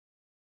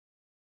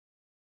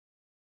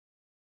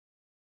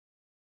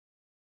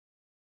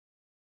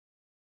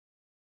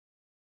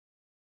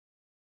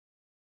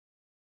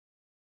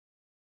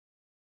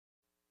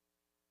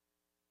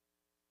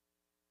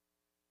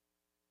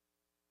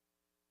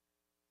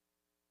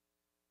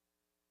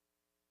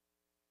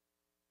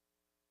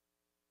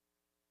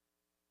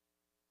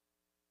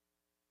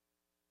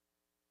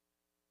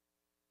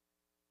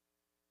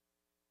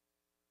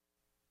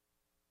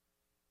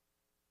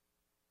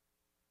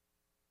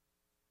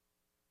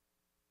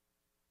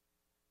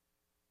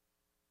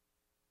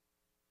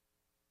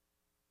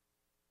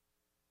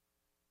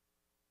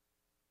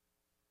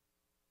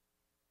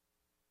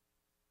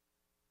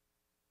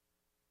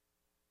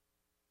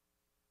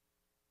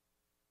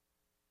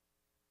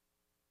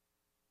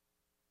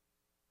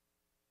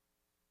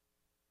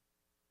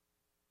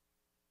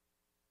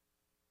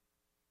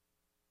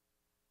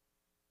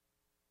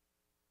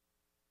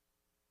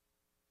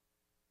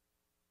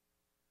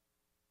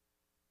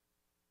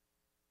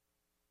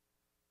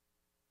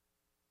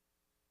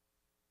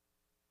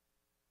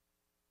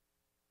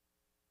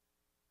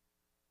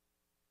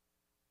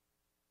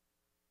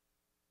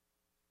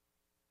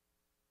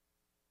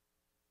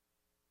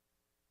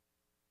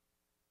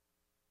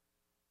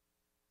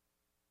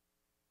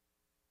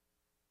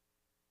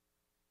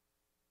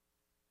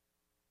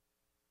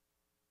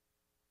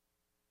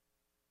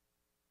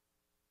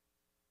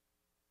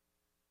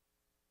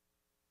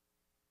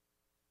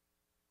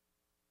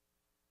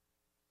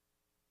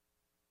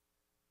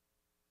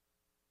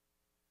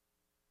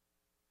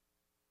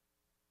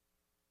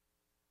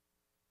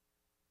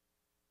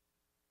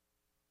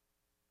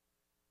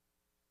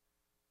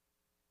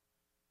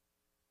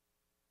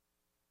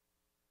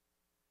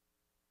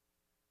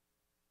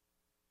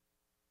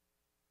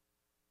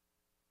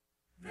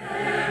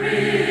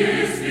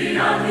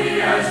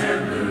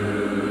azure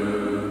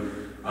blue,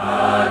 a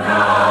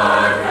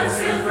God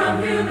concealed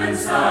from human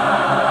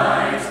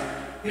sight.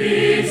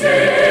 He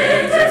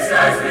tinted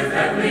skies with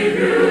heavenly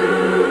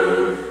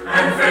hue,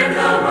 and framed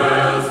the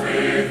worlds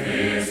with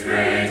his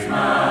great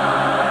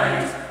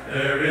might.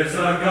 There is a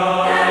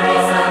God. There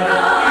is a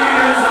God. He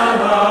is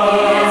alive.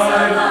 He is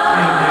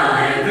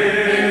alive. In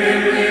him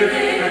we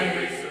live. And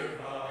we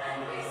survive. And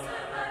we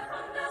survive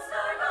from dust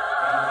our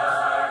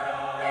God.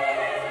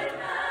 Created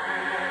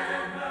man.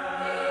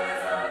 He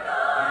is our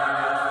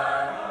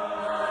God.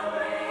 The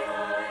great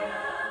I am.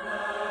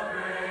 The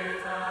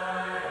great I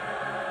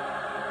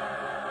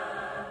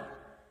am.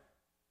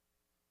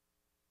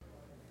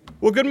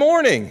 Well, good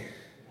morning.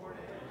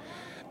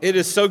 It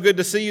is so good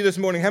to see you this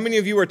morning. How many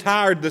of you are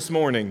tired this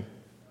morning?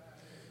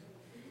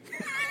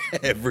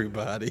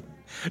 Everybody.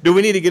 Do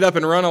we need to get up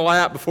and run a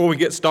lap before we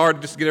get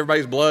started just to get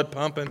everybody's blood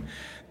pumping?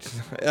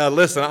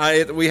 Listen,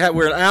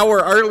 we're an hour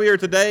earlier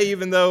today,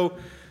 even though,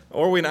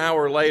 or we're an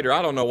hour later.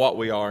 I don't know what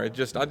we are. I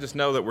just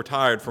know that we're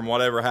tired from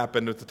whatever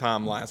happened at the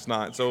time last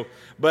night.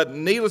 But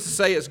needless to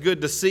say, it's good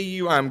to see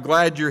you. I'm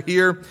glad you're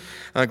here.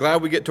 I'm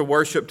glad we get to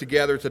worship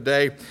together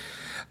today.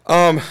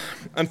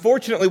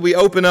 Unfortunately, we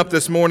open up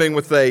this morning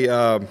with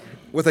a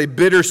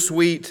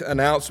bittersweet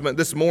announcement.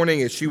 This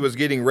morning, as she was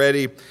getting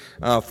ready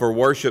for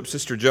worship,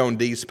 Sister Joan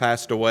Deese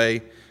passed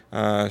away.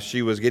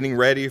 She was getting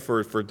ready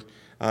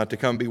to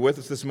come be with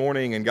us this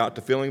morning and got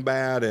to feeling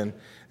bad and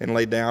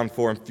laid down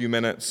for a few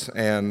minutes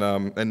and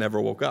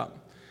never woke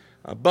up.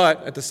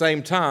 But at the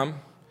same time,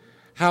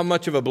 how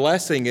much of a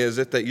blessing is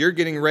it that you're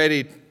getting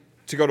ready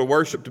to go to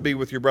worship to be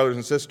with your brothers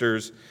and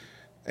sisters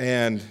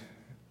and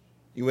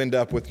you end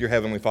up with your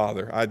Heavenly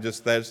Father?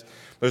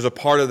 There's a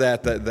part of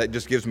that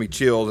just gives me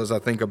chills as I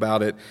think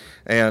about it.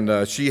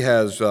 And she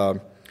has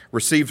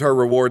received her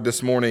reward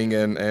this morning,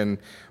 and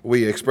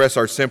we express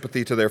our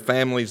sympathy to their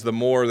families. The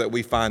more that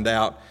we find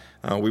out,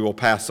 we will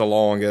pass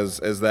along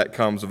as that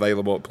comes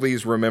available.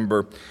 Please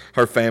remember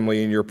her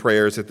family in your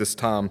prayers at this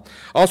time.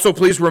 Also,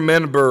 please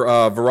remember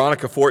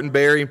Veronica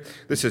Fortenberry.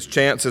 This is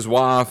Chance's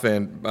wife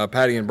and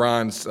Patty and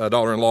Brian's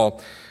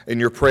daughter-in-law. In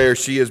your prayers,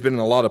 she has been in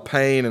a lot of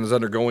pain and is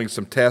undergoing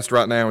some tests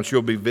right now, and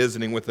she'll be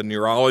visiting with a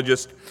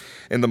neurologist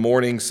in the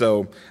morning,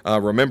 so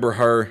remember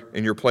her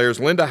in your prayers.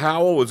 Linda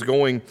Howell is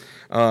going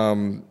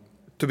to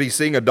be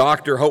seeing a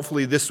doctor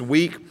hopefully this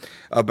week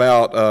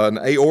about an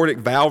aortic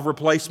valve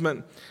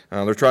replacement.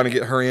 They're trying to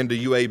get her into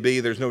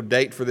UAB. There's no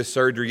date for this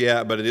surgery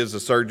yet, but it is a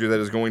surgery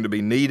that is going to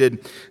be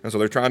needed, and so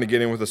they're trying to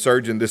get in with a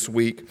surgeon this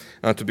week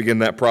to begin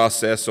that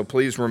process. So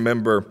please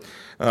remember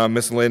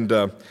Miss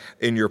Linda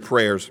in your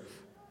prayers.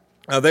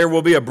 There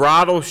will be a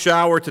bridal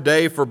shower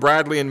today for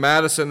Bradley and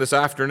Madison this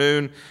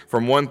afternoon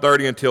from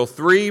 1:30 until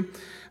 3.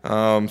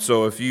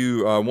 So if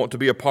you want to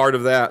be a part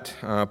of that,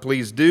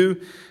 please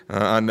do.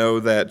 I know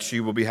that she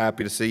will be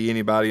happy to see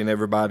anybody and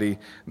everybody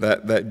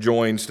that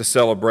joins to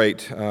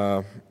celebrate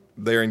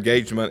their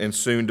engagement and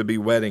soon-to-be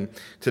wedding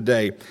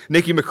today.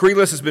 Nikki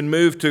McCreeless has been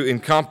moved to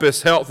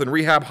Encompass Health and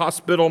Rehab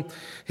Hospital.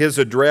 His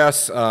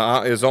address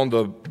is on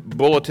the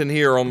bulletin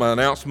here on my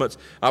announcements.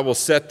 I will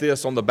set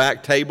this on the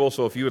back table,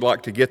 so if you would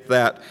like to get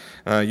that,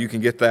 you can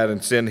get that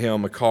and send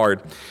him a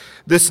card.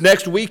 This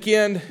next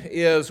weekend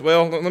is,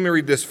 well, let me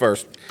read this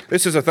first.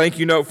 This is a thank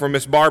you note from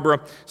Miss Barbara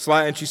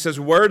Slatton. She says,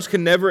 "Words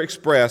can never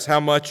express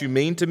how much you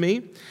mean to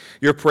me.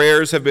 Your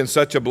prayers have been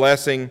such a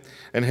blessing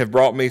and have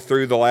brought me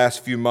through the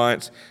last few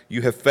months.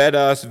 You have fed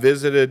us,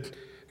 visited,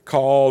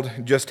 called,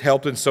 just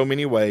helped in so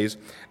many ways.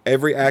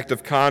 Every act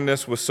of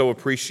kindness was so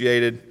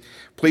appreciated.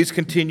 Please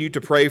continue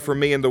to pray for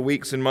me in the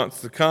weeks and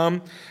months to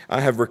come.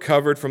 I have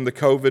recovered from the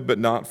COVID, but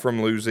not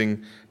from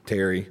losing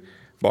Terry."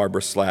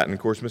 Barbara Slatton. Of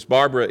course, Miss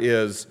Barbara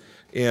is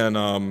in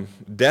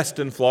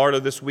Destin,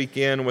 Florida this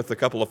weekend with a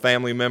couple of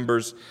family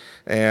members,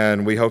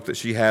 and we hope that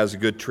she has a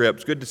good trip.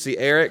 It's good to see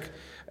Eric.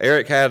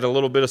 Eric had a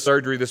little bit of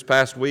surgery this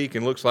past week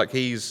and looks like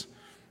he's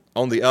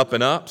on the up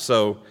and up,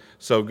 so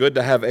good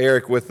to have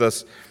Eric with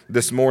us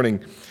this morning.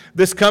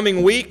 This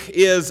coming week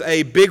is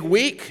a big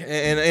week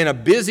and a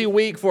busy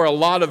week for a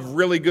lot of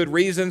really good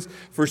reasons.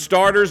 For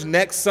starters,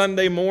 next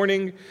Sunday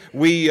morning,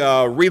 we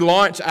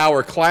relaunch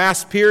our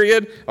class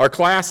period, our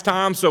class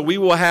time. So we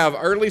will have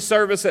early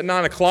service at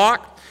 9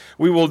 o'clock.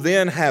 We will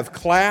then have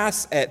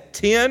class at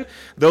 10.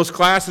 Those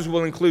classes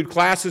will include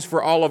classes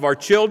for all of our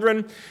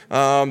children.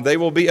 They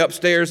will be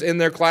upstairs in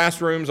their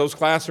classrooms. Those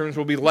classrooms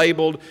will be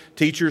labeled.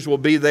 Teachers will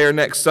be there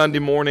next Sunday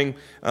morning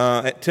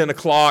at 10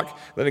 o'clock.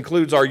 That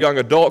includes our young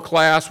adult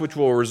class, which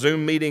will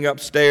resume meeting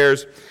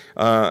upstairs.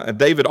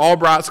 David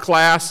Albright's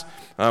class,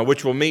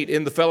 which will meet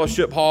in the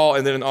fellowship hall,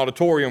 and then an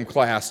auditorium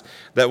class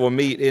that will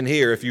meet in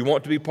here. If you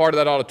want to be part of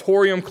that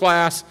auditorium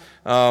class,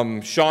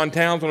 Sean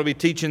Towns will be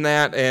teaching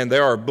that, and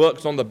there are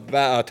books on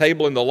the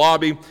table in the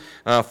lobby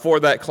for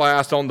that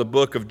class on the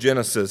book of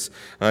Genesis.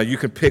 You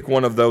can pick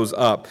one of those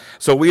up.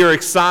 So we are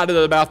excited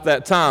about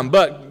that time.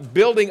 But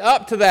building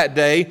up to that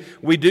day,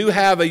 we do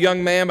have a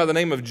young man by the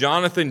name of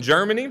Jonathan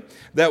Germany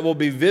that will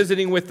be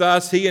visiting with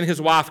us. He and his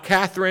wife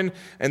Catherine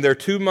and their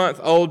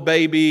 2-month-old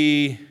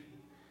baby.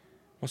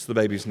 What's the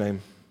baby's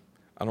name?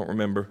 I don't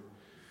remember.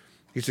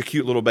 He's a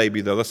cute little baby,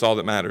 though. That's all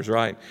that matters,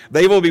 right?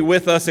 They will be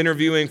with us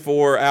interviewing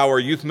for our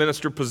youth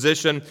minister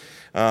position.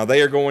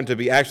 They are going to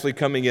be actually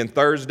coming in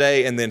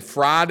Thursday and then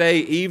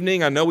Friday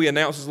evening. I know we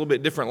announced this a little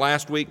bit different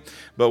last week,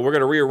 but we're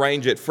going to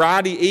rearrange it.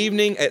 Friday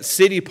evening at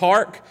City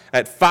Park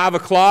at 5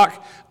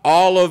 o'clock,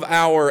 all of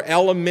our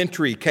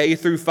elementary K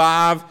through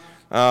 5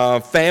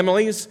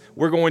 families,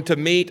 we're going to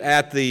meet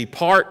at the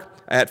park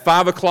at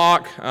 5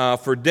 o'clock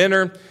for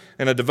dinner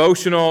and a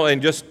devotional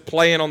and just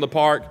playing on the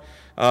park.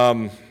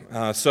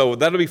 So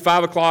that'll be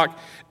 5 o'clock.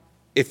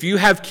 If you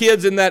have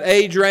kids in that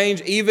age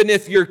range, even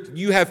if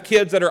you have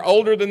kids that are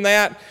older than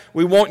that,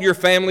 we want your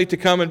family to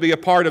come and be a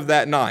part of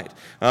that night.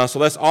 So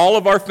that's all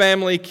of our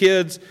family,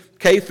 kids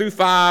K through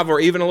 5 or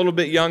even a little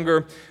bit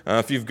younger.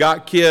 If you've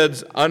got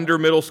kids under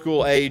middle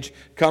school age,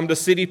 come to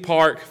City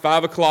Park,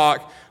 5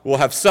 o'clock. We'll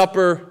have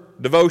supper,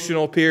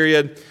 devotional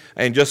period,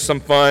 and just some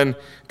fun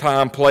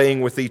time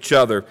playing with each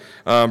other.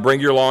 Bring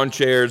your lawn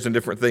chairs and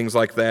different things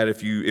like that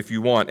if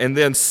you want. And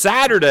then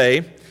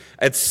Saturday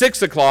at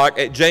 6 o'clock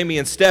at Jamie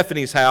and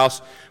Stephanie's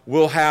house,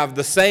 we'll have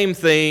the same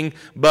thing,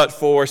 but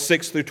for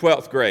 6th through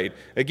 12th grade.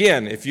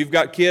 Again, if you've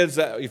got kids,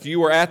 if you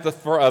were at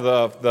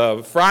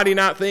the Friday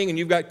night thing and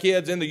you've got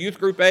kids in the youth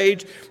group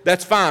age,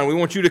 that's fine. We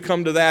want you to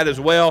come to that as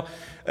well.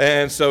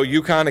 And so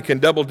you kind of can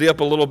double dip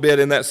a little bit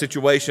in that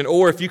situation.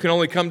 Or if you can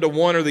only come to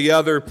one or the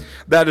other,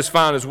 that is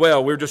fine as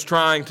well. We're just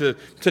trying to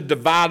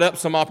divide up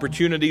some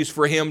opportunities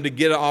for him to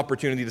get an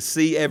opportunity to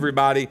see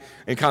everybody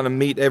and kind of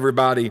meet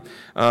everybody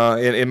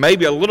in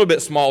maybe a little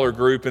bit smaller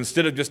group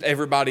instead of just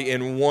everybody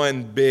in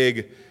one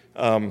big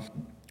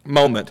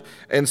moment.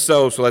 And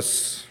so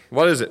let's,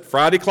 what is it?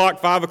 Friday clock,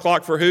 5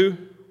 o'clock for who?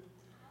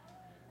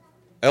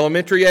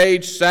 Elementary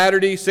age.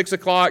 Saturday, 6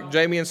 o'clock,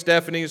 Jamie and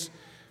Stephanie's.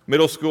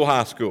 Middle school,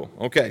 high school.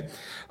 Okay.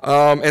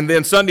 And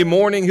then Sunday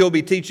morning, he'll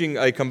be teaching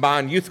a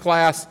combined youth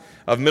class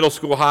of middle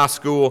school, high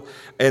school,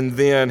 and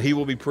then he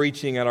will be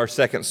preaching at our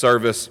second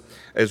service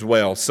as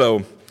well.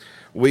 So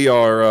we're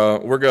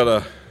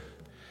gonna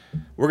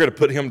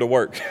put him to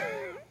work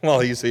while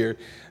he's here,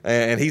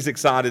 and he's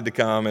excited to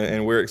come,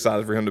 and we're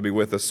excited for him to be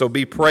with us. So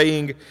be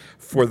praying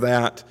for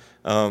that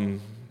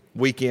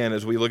weekend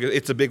as we look at it.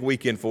 It's a big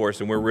weekend for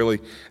us, and we're really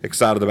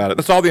excited about it.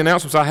 That's all the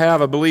announcements I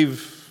have. I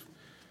believe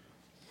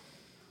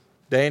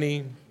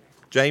Danny,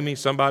 Jamie,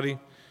 somebody?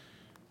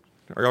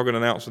 Are y'all going to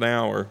announce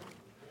now? Or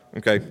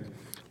okay.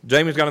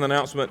 Jamie's got an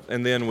announcement,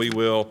 and then we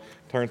will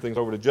turn things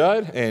over to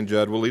Judd, and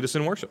Judd will lead us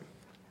in worship.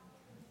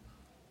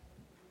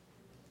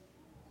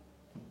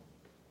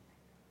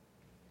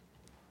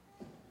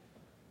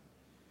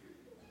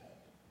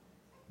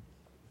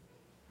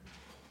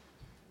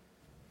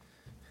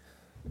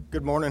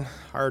 Good morning.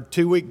 Our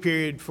 2-week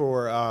period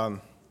for,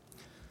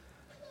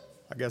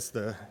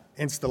 the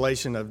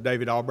installation of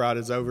David Albright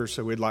is over,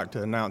 so we'd like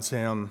to announce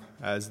him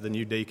as the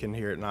new deacon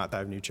here at 9th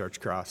Avenue Church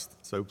of Christ.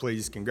 So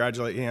please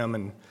congratulate him,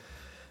 and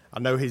I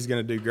know he's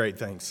going to do great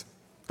things.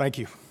 Thank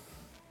you.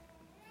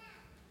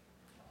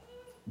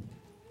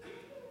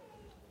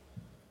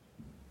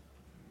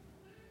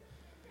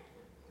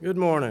 Good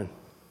morning.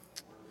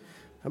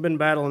 I've been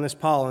battling this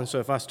pollen, so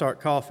if I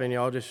start coughing,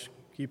 y'all just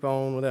keep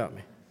on without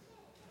me.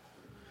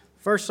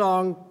 First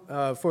song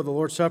for the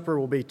Lord's Supper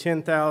will be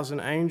 10,000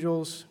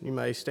 Angels. You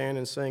may stand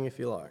and sing if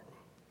you like.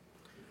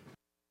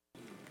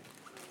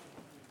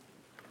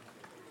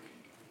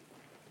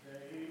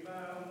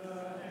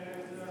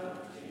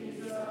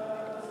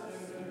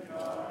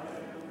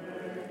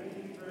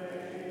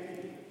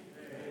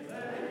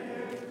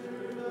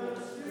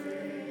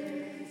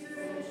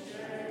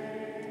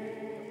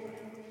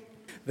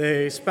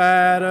 They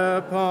spat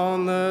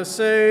upon the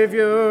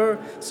Savior,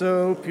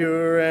 so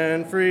pure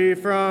and free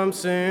from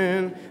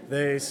sin.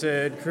 They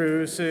said,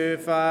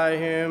 crucify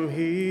him,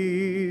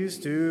 he's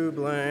to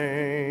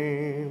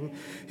blame.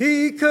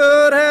 He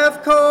could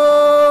have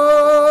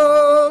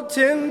called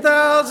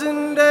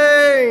 10,000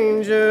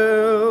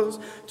 angels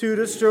to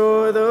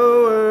destroy the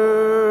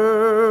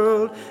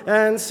world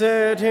and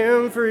set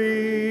him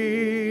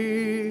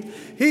free.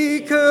 He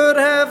could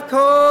have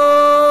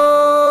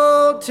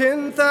called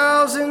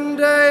 10,000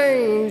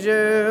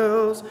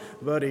 angels,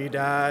 but he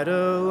died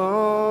alone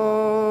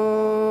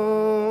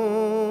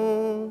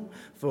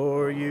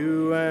for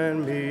you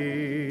and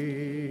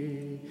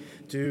me.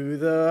 To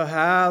the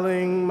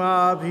howling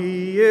mob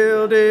he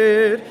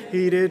yielded,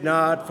 he did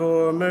not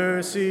for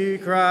mercy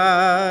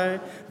cry.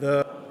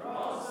 The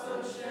cross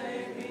of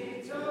shame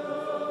he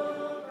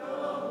took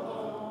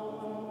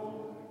alone,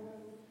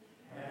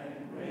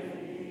 and when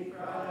he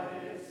cried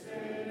it's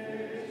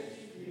finished,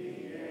 he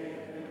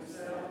gave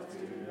himself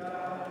to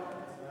die.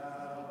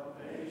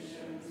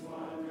 Salvation's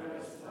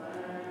wondrous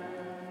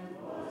plan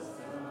was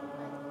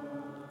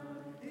done.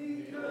 He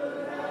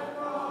could have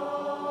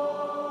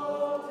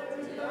called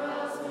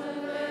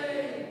 10,000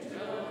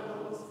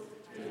 angels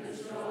to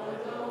destroy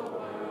the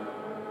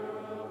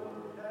world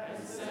and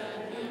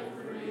set him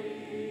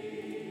free.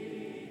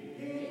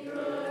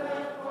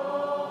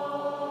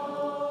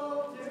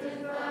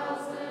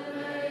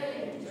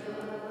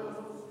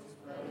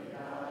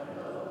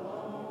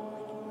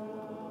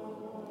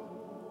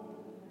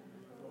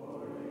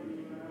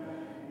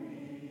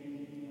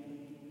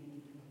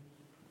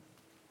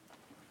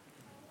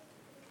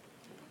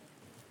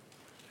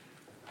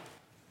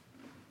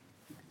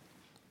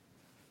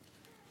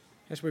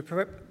 As we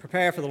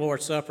prepare for the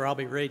Lord's Supper, I'll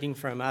be reading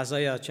from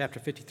Isaiah chapter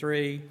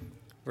 53,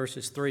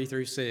 verses 3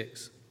 through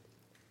 6.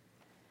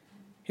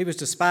 He was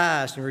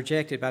despised and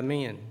rejected by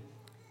men,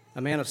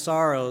 a man of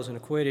sorrows and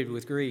acquainted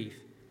with grief,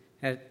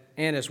 and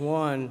as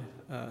one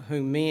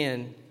whom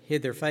men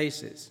hid their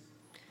faces.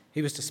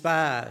 He was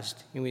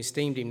despised, and we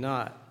esteemed him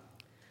not.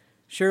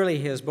 Surely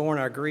he has borne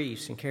our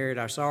griefs and carried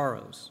our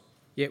sorrows,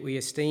 yet we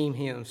esteem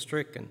him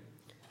stricken,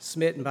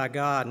 smitten by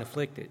God, and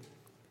afflicted.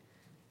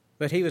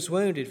 But he was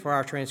wounded for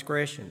our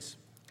transgressions.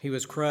 He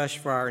was crushed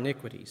for our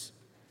iniquities.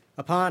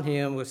 Upon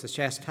him was the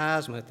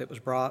chastisement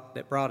that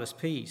brought us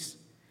peace,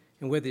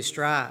 and with his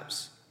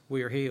stripes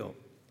we are healed.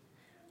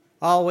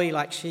 All we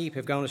like sheep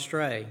have gone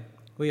astray.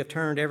 We have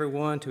turned every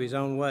one to his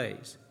own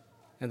ways,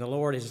 and the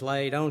Lord has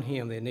laid on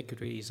him the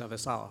iniquities of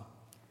us all.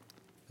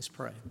 Let's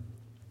pray.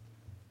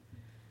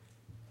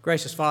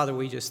 Gracious Father,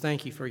 we just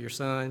thank you for your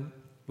Son.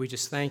 We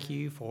just thank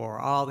you for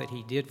all that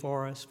he did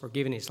for us, for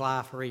giving his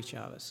life for each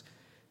of us,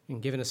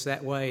 and giving us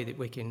that way that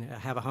we can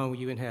have a home with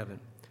you in heaven.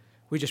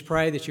 We just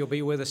pray that you'll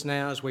be with us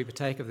now as we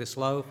partake of this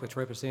loaf, which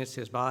represents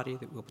his body,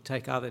 that we'll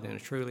partake of it in a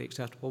truly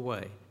acceptable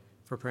way.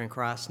 For prayer in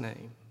Christ's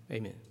name,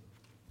 amen.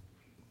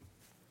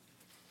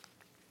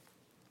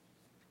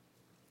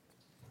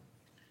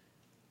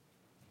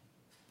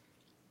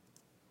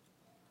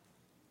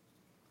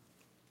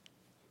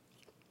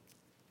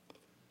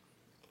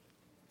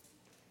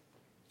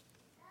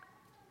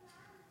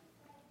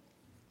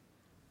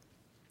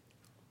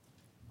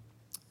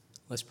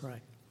 Let's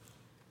pray.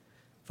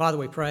 Father,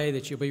 we pray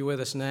that you'll be with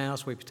us now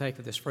as we partake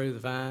of this fruit of the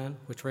vine,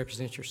 which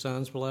represents your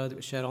Son's blood that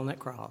was shed on that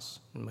cross.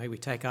 And may we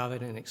take of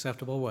it in an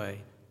acceptable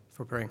way.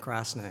 For prayer in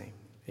Christ's name,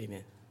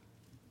 amen.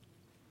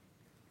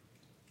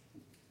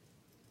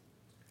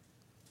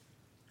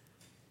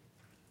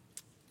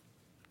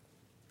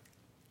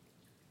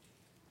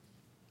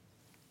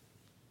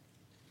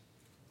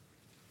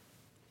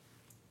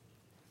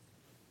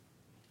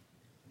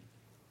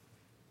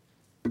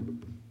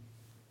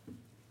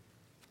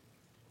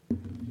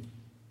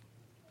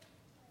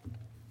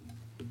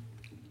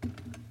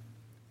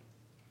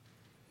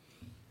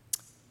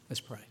 Let's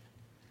pray.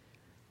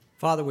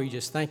 Father, we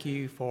just thank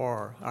you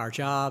for our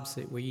jobs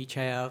that we each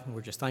have, and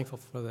we're just thankful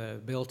for the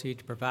ability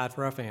to provide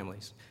for our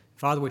families.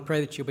 Father, we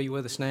pray that you'll be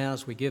with us now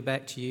as we give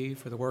back to you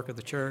for the work of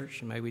the church,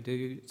 and may we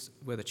do it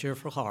with a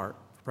cheerful heart.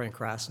 Pray in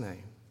Christ's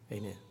name.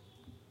 Amen.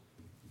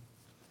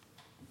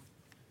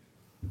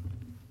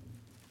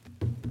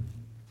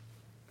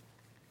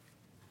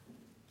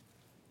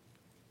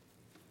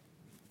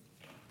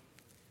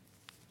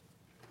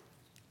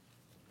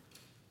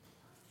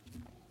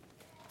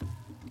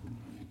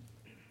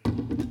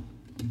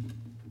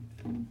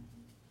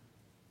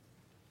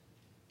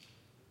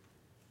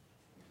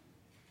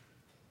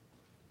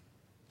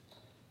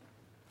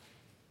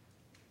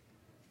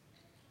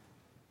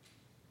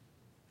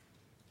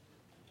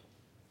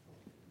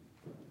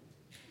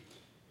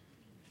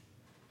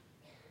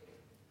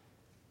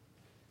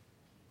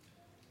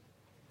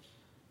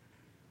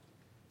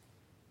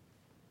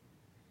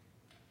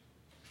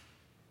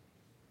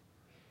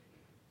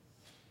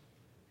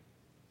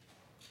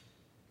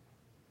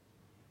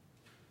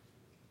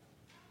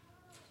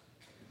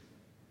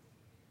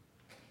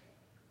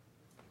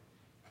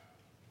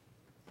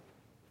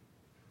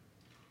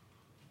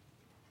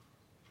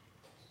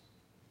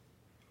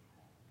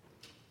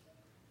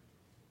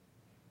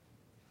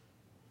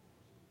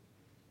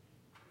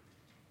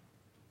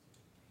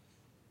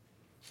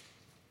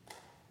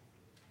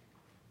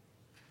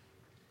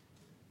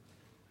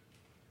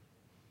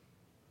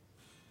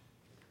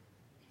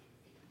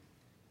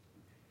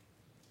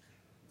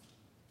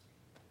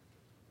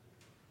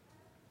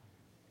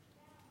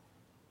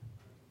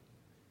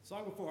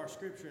 Song before our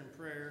scripture and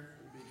prayer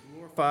will be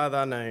Glorify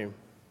Thy Name.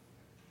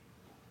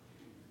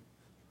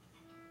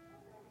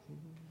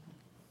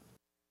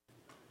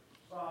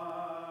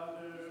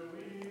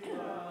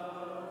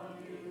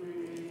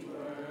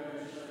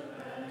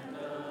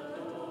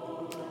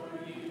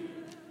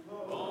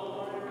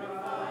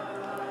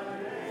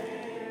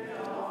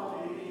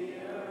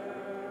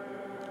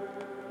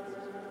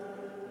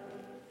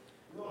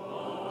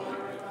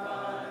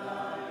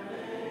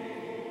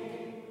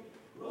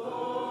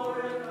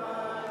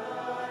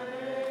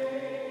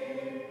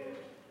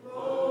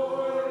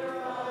 Lord,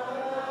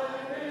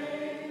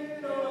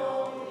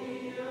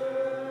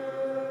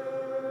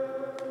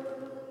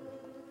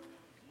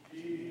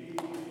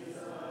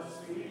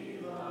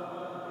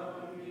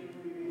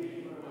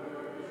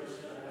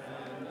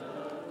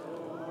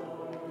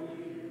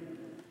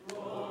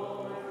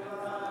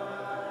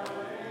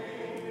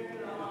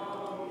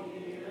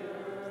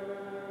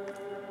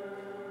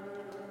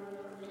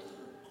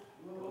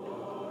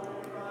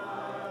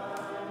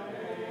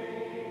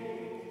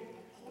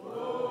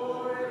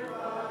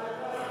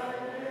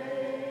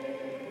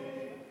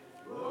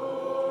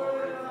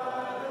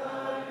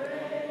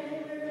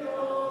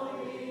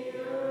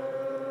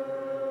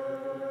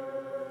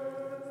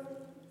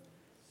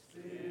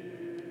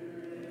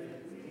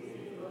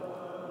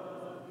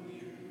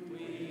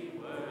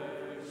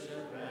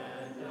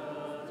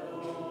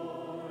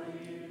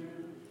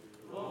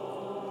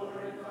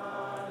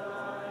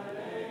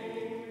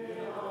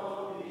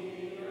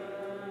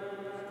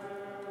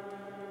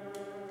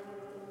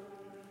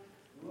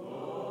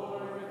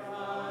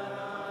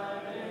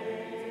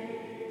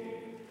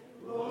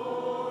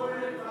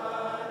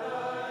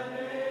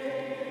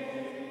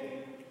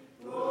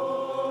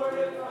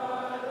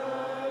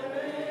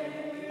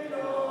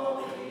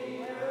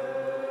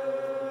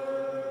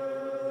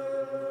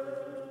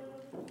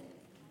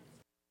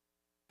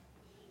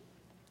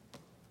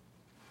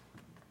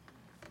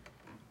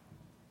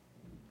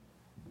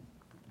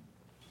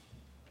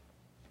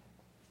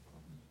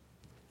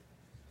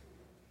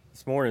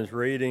 This morning's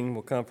reading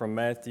will come from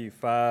Matthew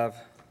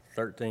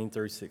 5:13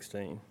 through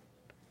 16.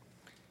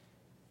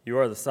 You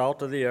are the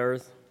salt of the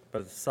earth,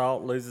 but if the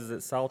salt loses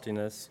its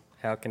saltiness,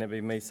 how can it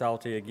be made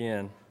salty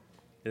again?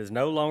 It is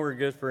no longer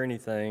good for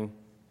anything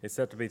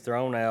except to be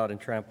thrown out and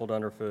trampled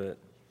underfoot.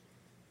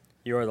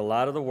 You are the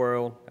light of the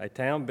world. A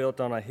town built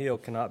on a hill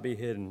cannot be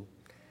hidden.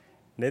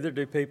 Neither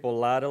do people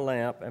light a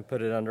lamp and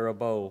put it under a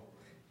bowl.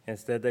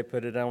 Instead, they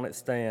put it on its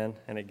stand,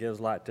 and it gives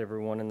light to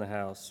everyone in the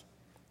house.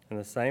 In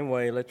the same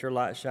way, let your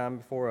light shine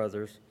before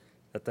others,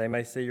 that they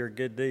may see your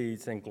good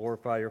deeds and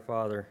glorify your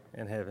Father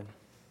in heaven.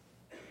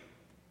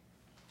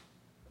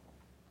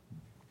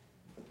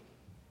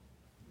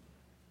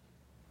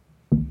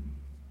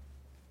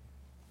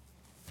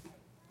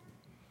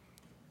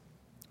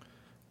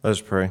 Let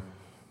us pray.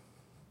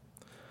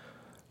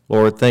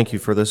 Lord, thank you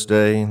for this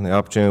day and the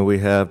opportunity we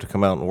have to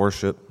come out and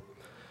worship,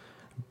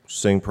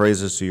 sing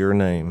praises to your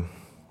name.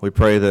 We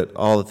pray that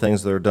all the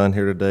things that are done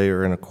here today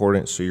are in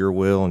accordance to your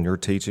will and your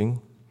teaching.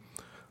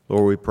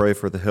 Lord, we pray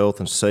for the health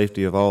and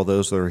safety of all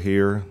those that are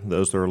here,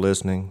 those that are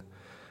listening,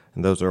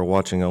 and those that are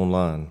watching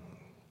online.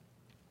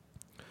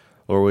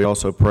 Lord, we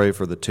also pray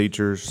for the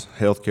teachers,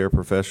 healthcare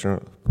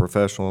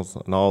professionals,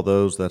 and all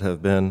those that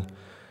have been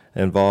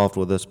involved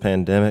with this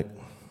pandemic.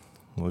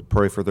 We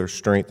pray for their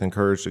strength and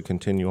courage to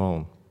continue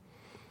on.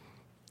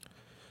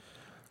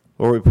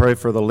 Lord, we pray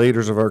for the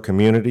leaders of our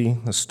community,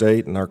 the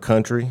state, and our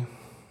country,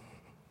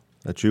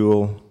 that you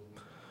will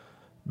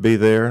be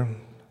there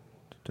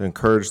to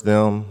encourage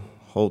them,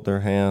 hold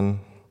their hand,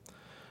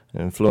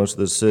 and influence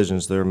the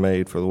decisions that are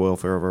made for the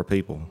welfare of our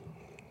people.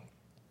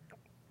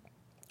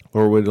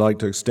 Lord, we'd like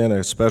to extend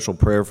a special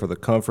prayer for the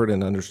comfort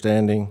and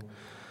understanding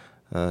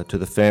to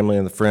the family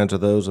and the friends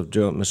of those of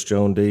Miss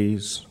Joan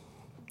Dees.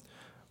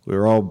 We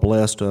are all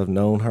blessed to have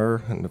known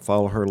her and to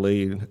follow her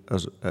lead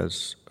as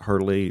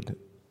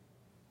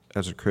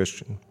a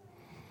Christian.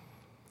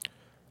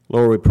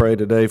 Lord, we pray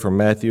today for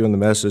Matthew and the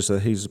message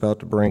that he's about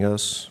to bring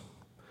us.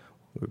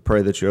 We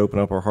pray that you open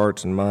up our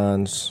hearts and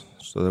minds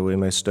so that we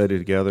may study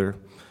together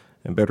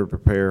and better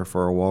prepare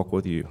for our walk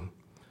with you.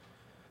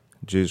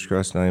 In Jesus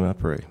Christ's name I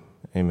pray.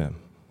 Amen.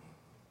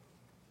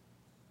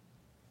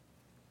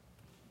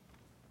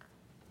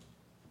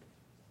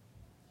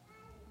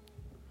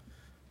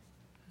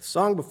 The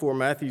song before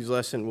Matthew's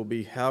lesson will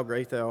be How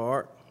Great Thou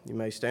Art. You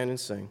may stand and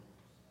sing.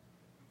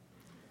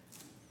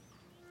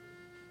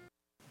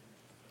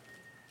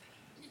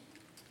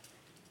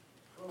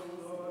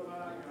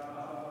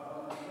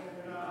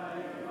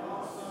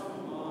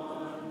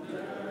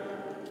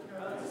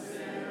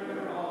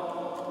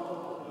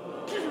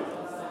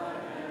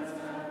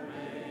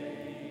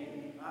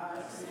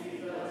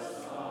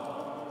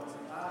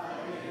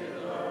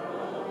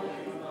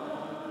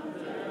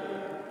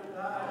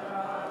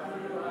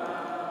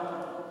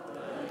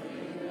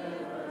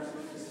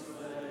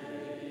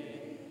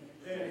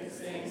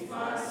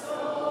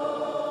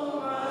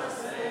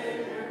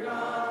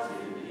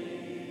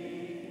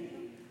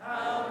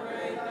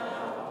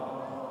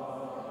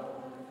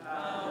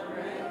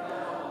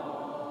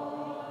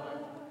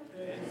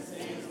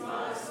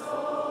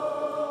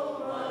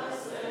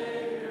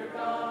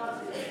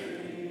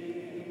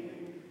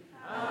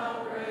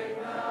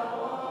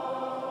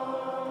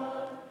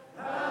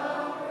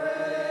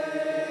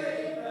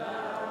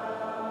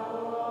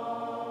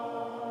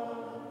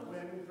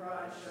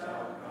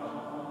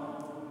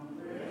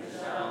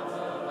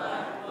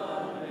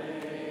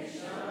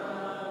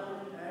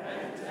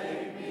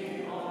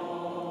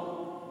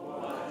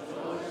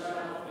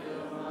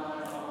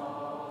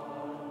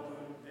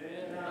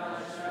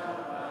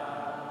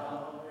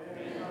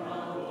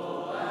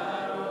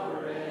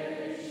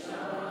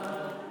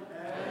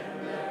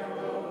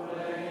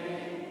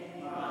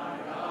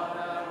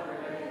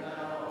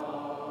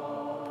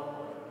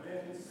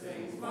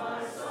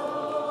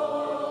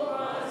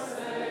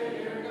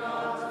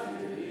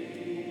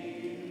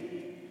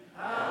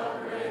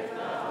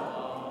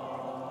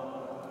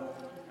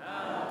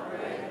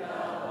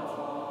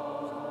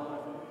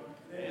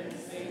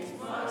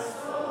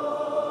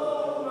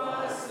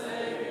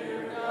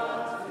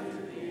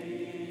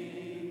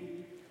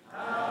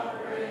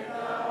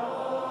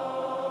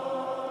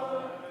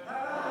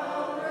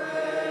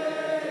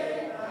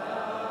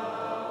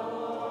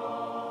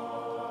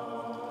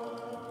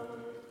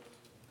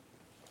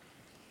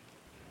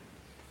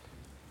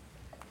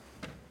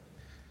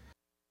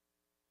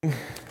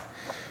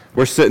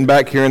 We're sitting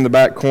back here in the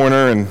back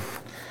corner, and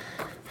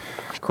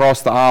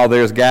across the aisle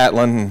there's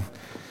Gatlin.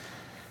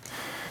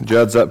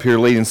 Judd's up here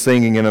leading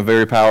singing in a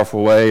very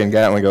powerful way, and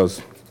Gatlin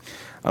goes,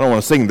 I don't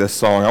want to sing this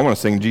song. I want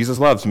to sing Jesus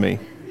Loves Me.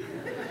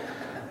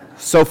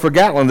 So for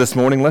Gatlin this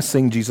morning, let's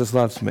sing Jesus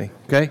Loves Me,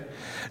 okay?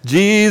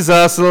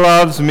 Jesus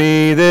loves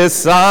me,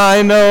 this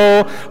I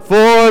know,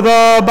 for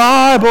the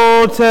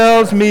Bible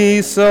tells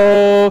me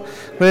so.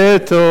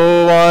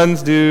 Little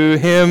ones to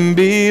him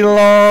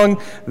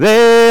belong,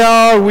 they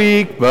are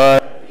weak,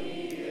 but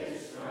he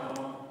is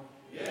strong.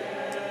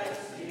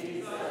 Yes,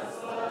 Jesus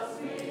loves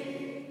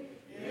me.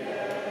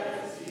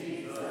 Yes,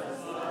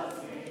 Jesus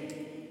loves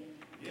me.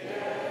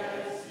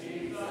 Yes,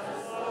 Jesus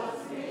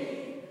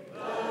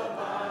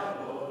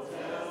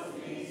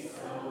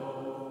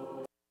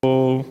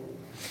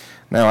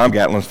Now I'm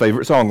Gatlin's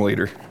favorite song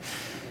leader.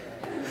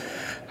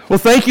 Well,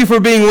 thank you for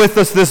being with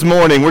us this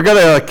morning. We're going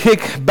to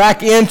kick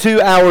back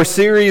into our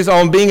series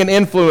on being an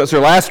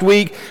influencer. Last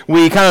week,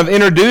 we kind of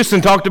introduced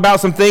and talked about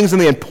some things and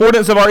the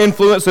importance of our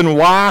influence and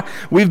why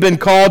we've been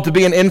called to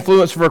be an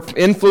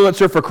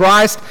influencer for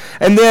Christ.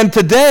 And then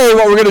today,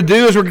 what we're going to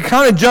do is we're going to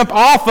kind of jump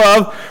off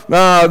of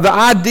the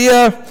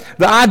idea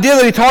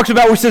that he talks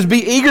about where he says,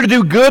 be eager to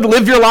do good,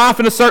 live your life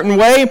in a certain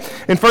way.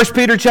 In 1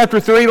 Peter chapter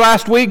 3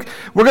 last week,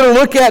 we're going to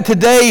look at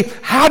today,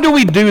 how do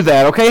we do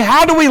that, okay?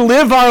 How do we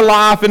live our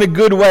life in a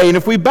good way? And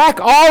if we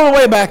back all the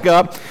way back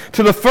up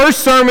to the first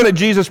sermon that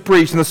Jesus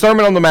preached, in the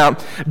Sermon on the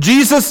Mount,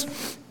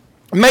 Jesus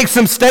makes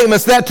some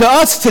statements that to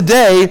us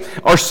today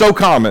are so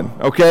common,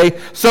 okay?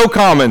 So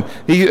common.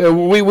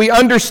 We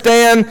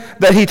understand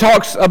that he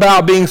talks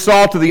about being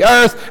salt of the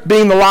earth,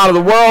 being the light of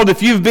the world.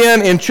 If you've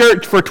been in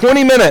church for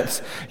 20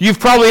 minutes, you've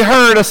probably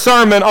heard a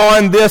sermon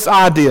on this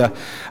idea.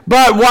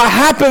 But what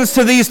happens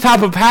to these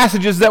type of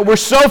passages that we're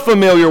so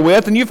familiar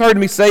with, and you've heard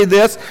me say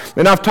this,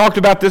 and I've talked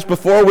about this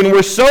before, when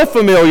we're so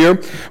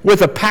familiar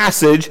with a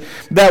passage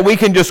that we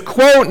can just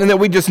quote and that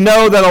we just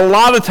know that a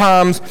lot of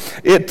times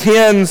it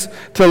tends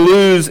to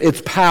lose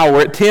its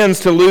power. It tends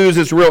to lose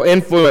its real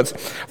influence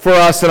for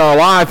us in our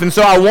life. And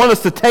so I want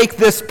us to take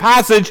this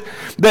passage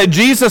that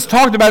Jesus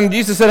talked about, and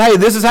Jesus said, hey,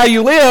 this is how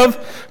you live.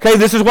 Okay,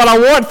 this is what I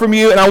want from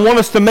you, and I want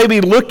us to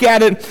maybe look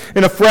at it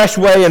in a fresh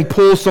way and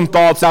pull some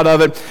thoughts out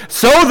of it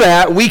so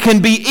that we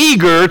can be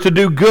eager to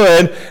do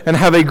good and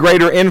have a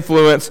greater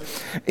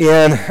influence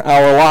in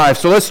our life.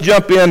 So let's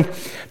jump in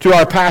to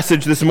our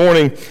passage this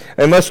morning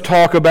and let's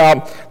talk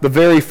about the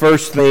very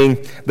first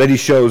thing that he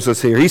shows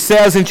us here. He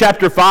says in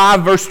chapter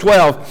 5, verse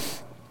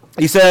 12,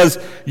 he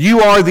says,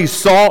 you are the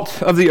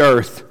salt of the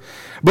earth.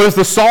 But if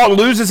the salt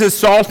loses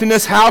its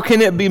saltiness, how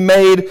can it be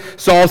made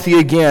salty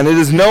again? It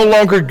is no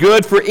longer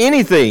good for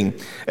anything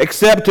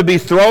except to be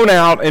thrown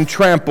out and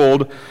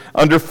trampled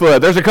underfoot.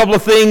 There's a couple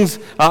of things,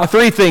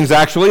 three things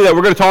actually, that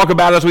we're going to talk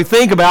about as we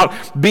think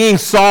about being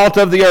salt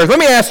of the earth. Let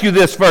me ask you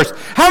this first.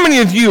 How many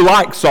of you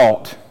like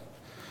salt?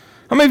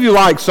 How many of you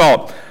like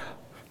salt?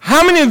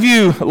 How many of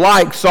you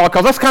like salt?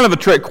 Because that's kind of a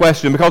trick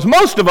question, because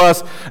most of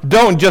us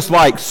don't just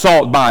like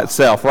salt by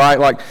itself, right?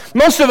 Like,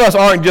 most of us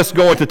aren't just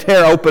going to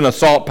tear open a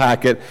salt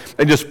packet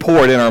and just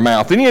pour it in our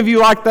mouth. Any of you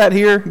like that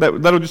here?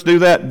 That'll just do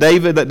that?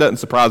 David, that doesn't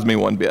surprise me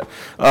one bit.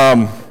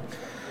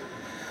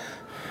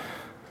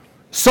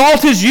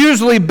 Salt is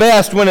usually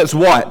best when it's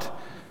what?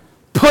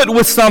 Put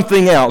with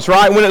something else,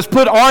 right? When it's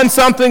put on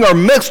something or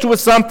mixed with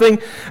something.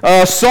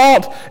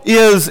 Salt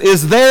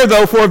is there,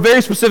 though, for a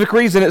very specific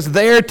reason. It's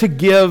there to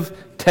give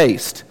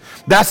taste.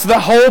 That's the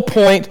whole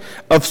point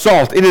of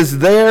salt. It is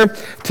there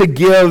to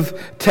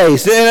give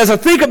taste. And as I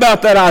think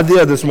about that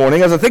idea this morning,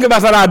 it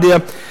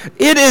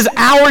is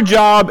our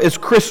job as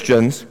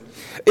Christians,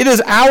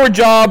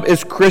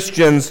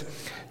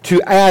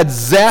 to add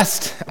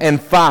zest and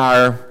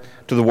fire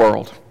to the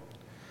world.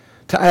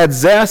 To add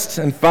zest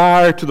and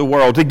fire to the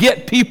world, to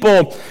get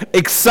people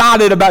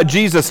excited about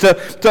Jesus. One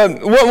of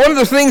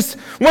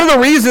the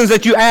reasons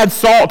that you add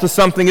salt to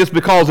something is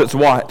because it's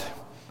what?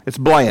 It's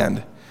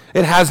bland.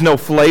 It has no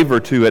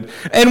flavor to it.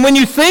 And when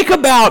you think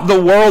about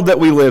the world that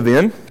we live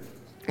in,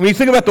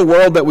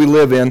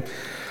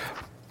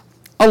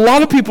 a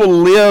lot of people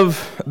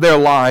live their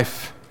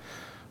life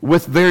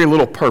with very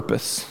little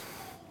purpose,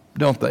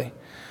 don't they?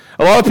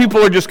 A lot of people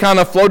are just kind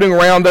of floating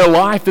around. Their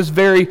life is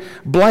very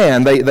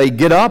bland. They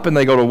get up and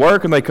they go to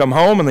work and they come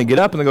home, and they get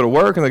up and they go to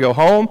work and they go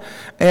home,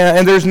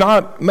 and there's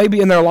not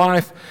maybe in their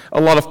life a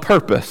lot of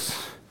purpose.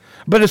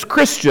 But as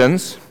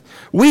Christians,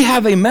 we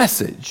have a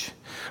message.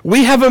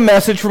 We have a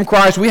message from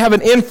Christ. We have an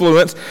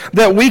influence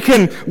that we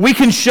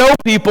can show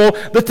people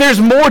that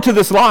there's more to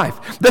this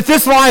life, that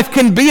this life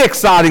can be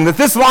exciting, that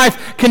this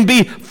life can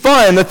be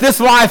fun, that this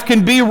life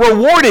can be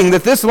rewarding,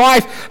 that this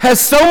life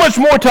has so much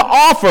more to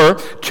offer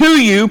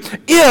to you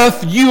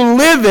if you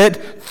live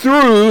it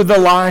through the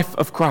life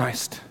of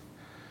Christ.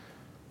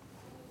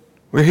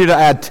 We're here to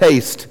add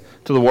taste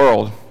to the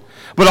world.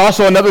 But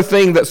also another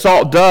thing that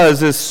salt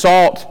does is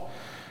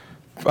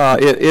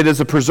it is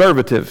a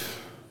preservative.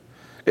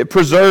 It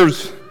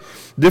preserves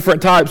different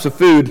types of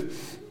food.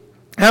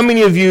 How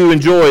many of you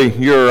enjoy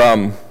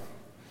your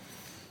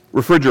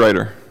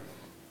refrigerator?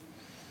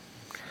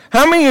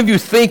 How many of you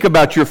think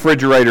about your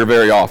refrigerator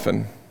very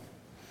often?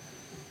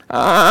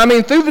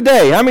 Through the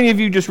day, how many of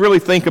you just really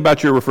think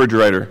about your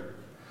refrigerator?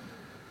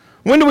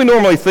 When do we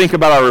normally think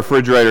about our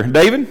refrigerator?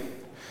 David?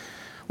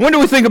 When do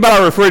we think about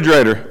our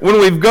refrigerator? When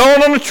we've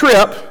gone on a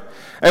trip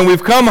and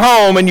we've come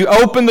home and you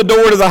open the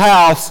door to the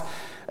house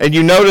and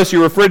you notice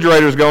your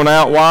refrigerator's going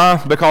out. Why?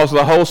 Because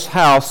the whole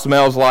house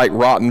smells like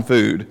rotten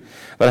food.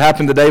 That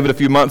happened to David a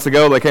few months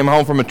ago. They came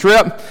home from a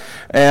trip,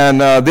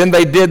 and then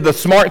they did the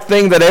smart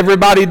thing that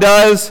everybody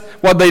does.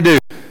 What'd they do?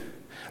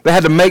 They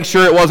had to make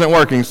sure it wasn't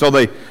working, so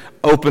they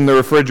opened the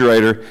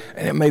refrigerator,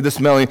 and it made the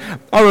smelling.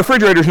 Our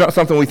refrigerator is not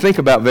something we think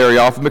about very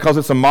often because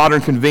it's a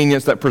modern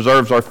convenience that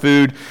preserves our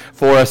food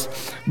for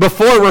us.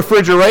 Before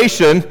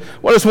refrigeration,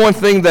 what is one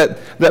thing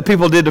that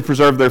people did to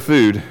preserve their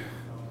food?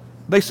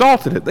 They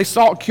salted it. They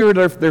salt cured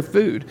their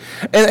food.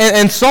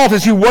 And salt,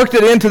 as you worked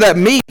it into that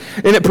meat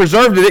and it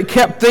preserved it, it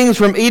kept things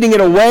from eating it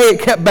away. It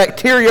kept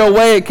bacteria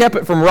away. It kept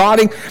it from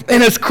rotting.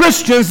 And as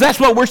Christians, that's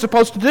what we're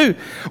supposed to do.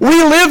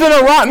 We live in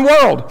a rotten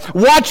world.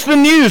 Watch the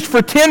news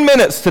for 10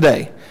 minutes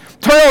today.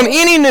 Turn on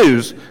any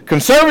news,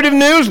 conservative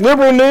news,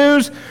 liberal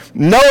news,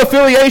 no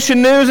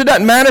affiliation news, it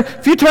doesn't matter.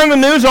 If you turn the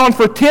news on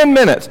for 10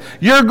 minutes,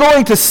 you're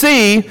going to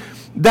see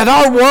that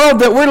our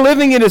world that we're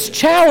living in is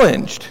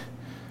challenged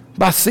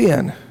by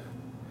sin.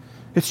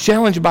 It's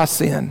challenged by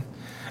sin.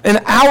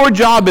 And our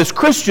job as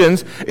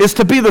Christians is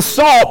to be the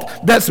salt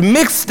that's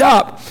mixed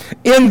up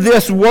in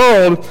this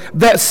world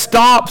that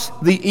stops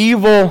the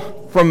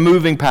evil from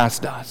moving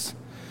past us.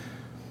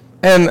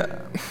 And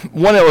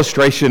one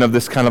illustration of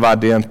this kind of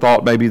idea and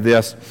thought may be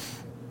this.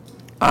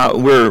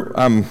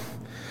 I'm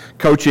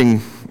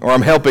coaching, or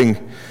I'm helping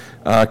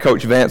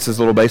Coach Vance's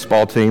little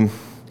baseball team.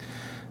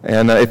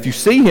 And if you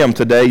see him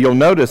today, you'll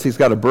notice he's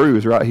got a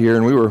bruise right here.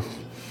 And we were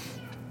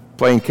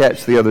playing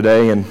catch the other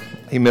day, and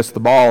he missed the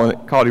ball, and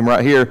it caught him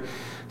right here.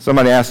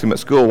 Somebody asked him at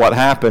school what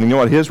happened. And you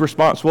know what his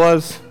response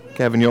was?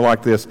 Kevin, you'll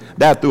like this.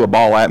 Dad threw a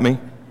ball at me.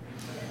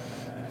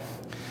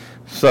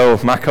 So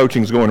my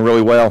coaching's going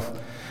really well.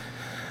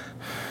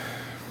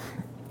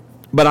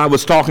 But I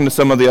was talking to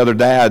some of the other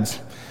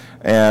dads,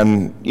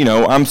 and, you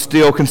know, I'm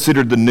still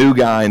considered the new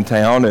guy in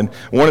town. And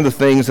one of the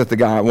things that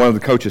one of the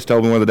coaches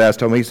told me, one of the dads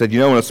told me, he said, you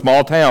know, in a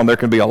small town, there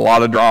can be a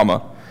lot of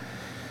drama.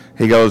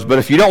 He goes, but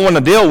if you don't want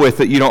to deal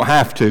with it, you don't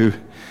have to.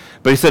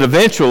 But he said,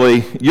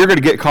 eventually, you're going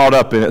to get caught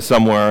up in it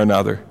somewhere or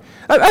another.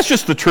 That's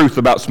just the truth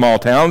about small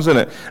towns, isn't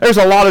it? There's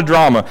a lot of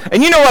drama.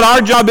 And you know what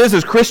our job is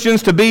as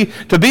Christians, to be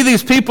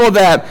these people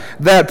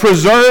that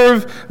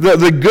preserve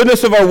the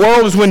goodness of our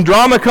world, is when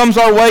drama comes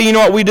our way, you know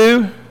what we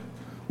do?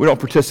 We don't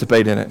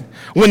participate in it.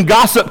 When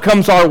gossip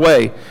comes our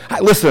way,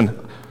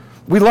 listen,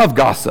 we love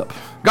gossip.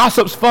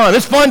 Gossip's fun.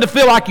 It's fun to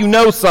feel like you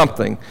know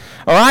something.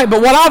 All right?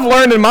 But what I've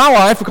learned in my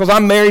life, because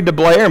I'm married to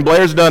Blair, and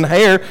Blair's done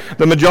hair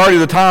the majority of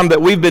the time that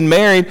we've been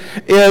married,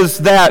 is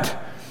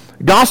that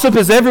gossip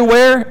is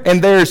everywhere,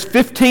 and there's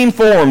 15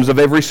 forms of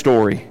every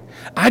story.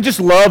 I just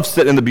love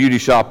sitting in the beauty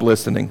shop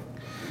listening.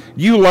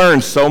 You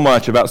learn so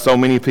much about so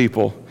many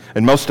people,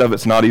 and most of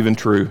it's not even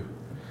true.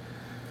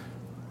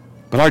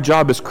 But our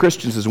job as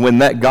Christians is when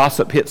that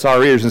gossip hits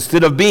our ears,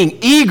 instead of being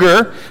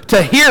eager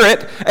to hear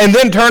it and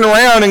then turn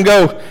around and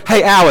go,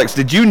 hey, Alex,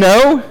 did you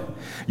know?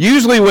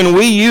 Usually when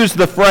we use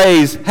the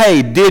phrase,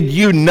 hey, did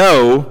you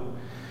know,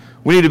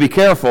 we need to be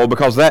careful,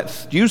 because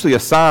that's usually a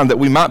sign that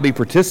we might be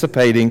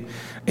participating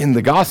in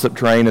the gossip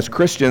train as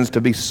Christians. To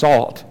be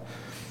salt,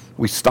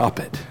 we stop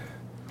it.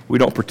 We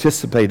don't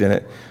participate in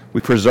it.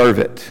 We preserve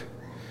it.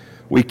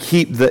 We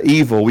keep the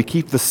evil, we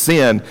keep the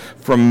sin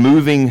from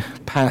moving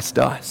past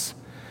us.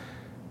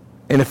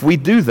 And if we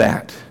do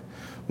that,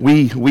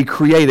 we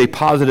create a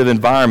positive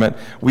environment.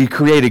 We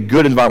create a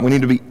good environment. We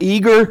need to be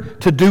eager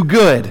to do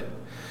good.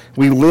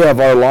 We live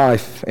our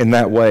life in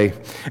that way.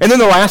 And then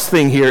the last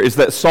thing here is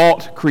that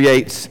salt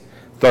creates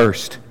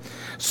thirst.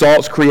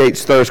 Salt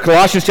creates thirst.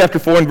 Colossians chapter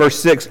 4 and verse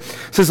 6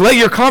 says, let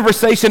your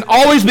conversation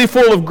always be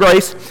full of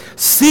grace,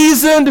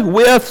 seasoned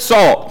with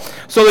salt,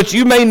 so that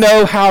you may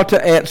know how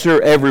to answer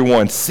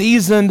everyone.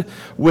 Seasoned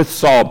with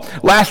salt.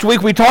 Last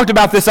week we talked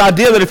about this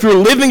idea that if you're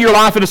living your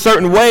life in a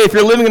certain way, if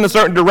you're living in a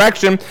certain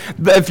direction,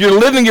 that if you're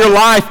living your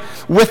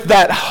life with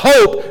that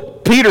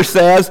hope, Peter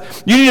says,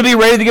 you need to be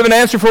ready to give an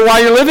answer for why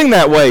you're living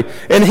that way.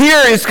 And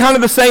here is kind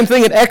of the same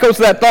thing. It echoes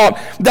that thought,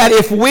 that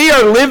if we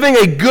are living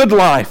a good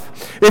life,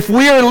 if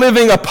we are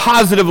living a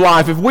positive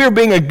life, if we're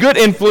being a good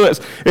influence,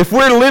 if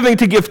we're living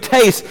to give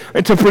taste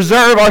and to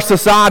preserve our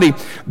society,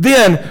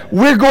 then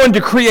we're going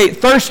to create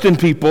thirst in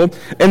people,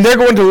 and they're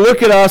going to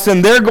look at us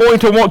and they're going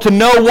to want to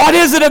know, what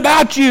is it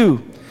about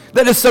you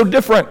that is so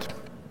different?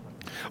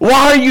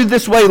 Why are you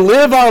this way?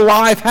 Live our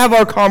life, have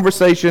our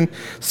conversation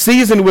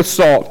seasoned with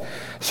salt,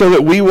 so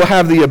that we will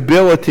have the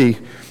ability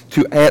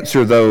to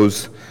answer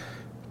those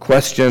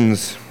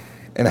questions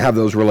and have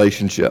those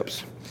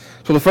relationships.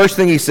 So the first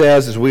thing he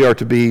says is we are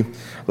to be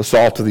the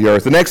salt of the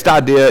earth. The next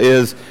idea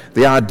is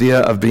the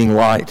idea of being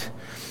light.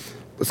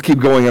 Let's keep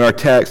going in our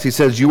text. He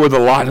says, you are the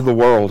light of the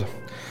world.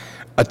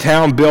 A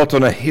town built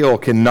on a hill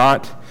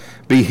cannot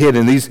be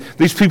hidden. These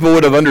people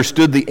would have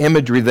understood the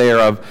imagery there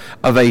of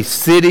a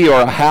city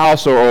or a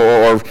house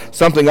or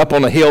something up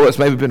on a hill that's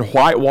maybe been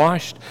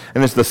whitewashed,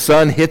 and as the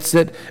sun hits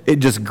it, it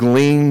just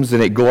gleams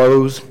and it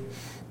glows.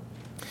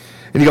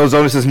 And he goes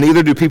on and says,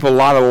 neither do people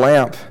light a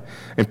lamp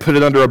and put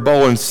it under a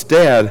bowl.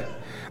 Instead,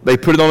 they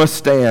put it on a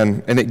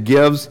stand, and it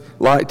gives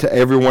light to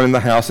everyone in the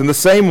house. In the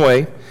same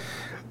way,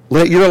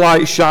 let your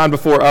light shine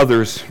before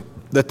others,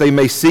 that they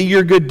may see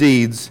your good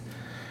deeds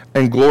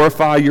and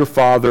glorify your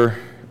Father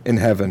in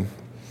heaven.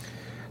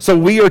 So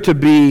we are to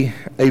be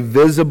a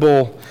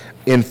visible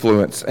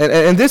influence.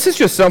 And this is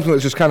just something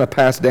that's just kind of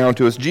passed down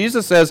to us.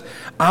 Jesus says,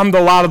 I'm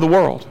the light of the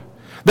world.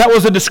 That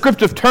was a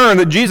descriptive term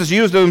that Jesus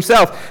used of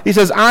himself. He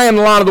says, I am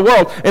the light of the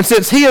world. And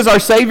since he is our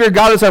Savior,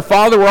 God is our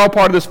Father, we're all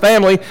part of this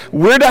family,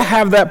 we're to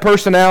have that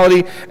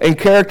personality and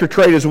character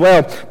trait as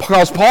well.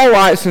 Because Paul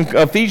writes in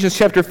Ephesians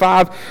chapter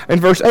 5 and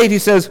verse 8, he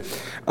says,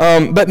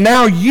 but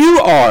now you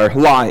are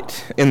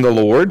light in the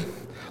Lord.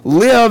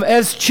 Live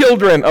as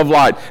children of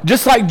light.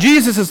 Just like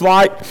Jesus is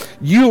light,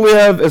 you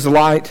live as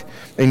light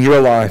in your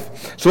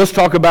life. So let's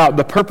talk about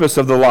the purpose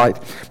of the light.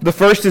 The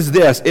first is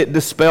this: it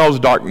dispels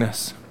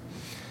darkness.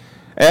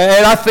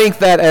 And I think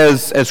that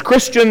as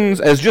Christians,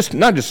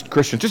 not just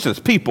Christians, just as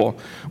people,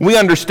 we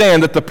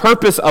understand that the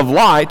purpose of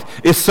light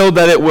is so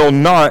that it will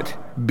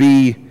not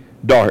be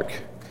dark.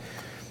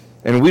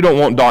 And we don't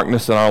want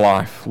darkness in our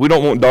life. We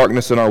don't want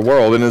darkness in our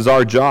world. And it's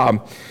our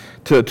job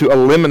to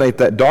eliminate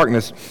that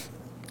darkness.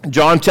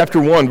 John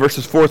chapter 1,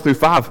 verses 4 through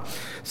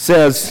 5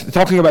 says,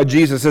 talking about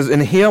Jesus, says, in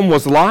him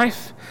was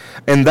life,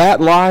 and that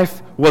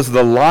life was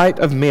the light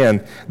of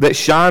men that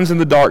shines in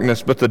the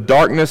darkness, but the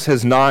darkness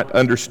has not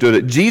understood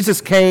it. Jesus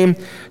came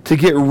to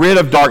get rid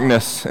of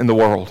darkness in the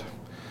world.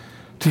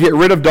 To get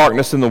rid of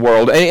darkness in the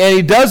world. And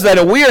he does that,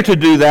 and we are to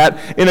do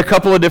that in a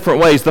couple of different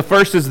ways. The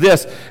first is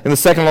this, and the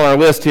second on our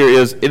list here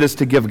is, it is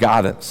to give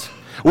guidance.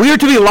 We are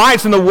to be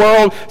lights in the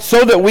world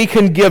so that we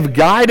can give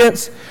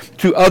guidance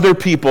to other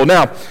people.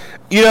 Now,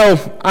 you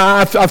know,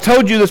 I've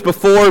told you this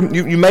before.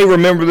 You may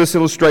remember this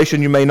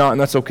illustration, you may not,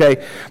 and that's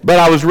okay. But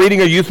I was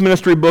reading a youth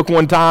ministry book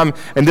one time,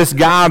 and this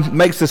guy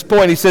makes this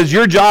point. He says,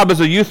 your job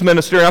as a youth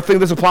minister, and I think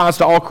this applies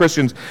to all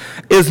Christians,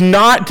 is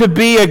not to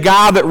be a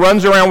guy that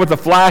runs around with a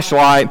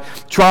flashlight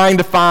trying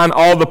to find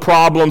all the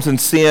problems and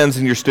sins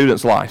in your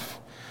student's life.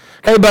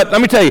 Okay, but let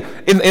me tell you,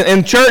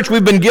 in church,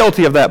 we've been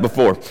guilty of that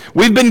before.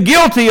 We've been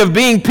guilty of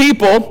being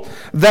people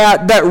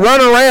that run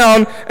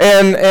around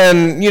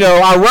and you know,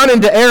 I run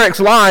into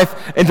Eric's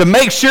life, and to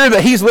make sure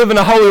that he's living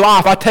a holy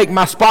life, I take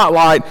my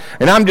spotlight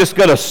and I'm just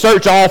going to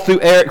search all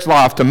through Eric's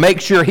life to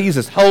make sure he's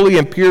as holy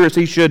and pure as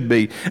he should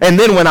be. And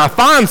then when I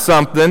find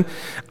something,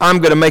 I'm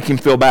going to make him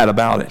feel bad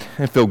about it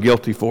and feel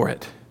guilty for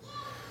it.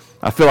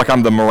 I feel like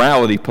I'm the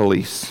morality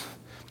police.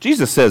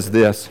 Jesus says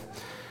this.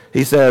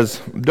 He says,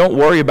 don't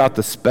worry about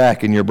the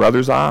speck in your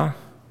brother's eye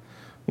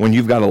when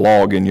you've got a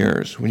log in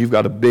yours, when you've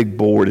got a big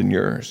board in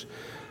yours,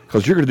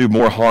 because you're going to do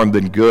more harm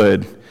than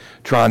good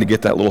trying to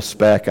get that little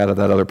speck out of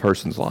that other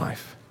person's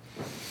life.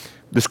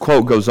 This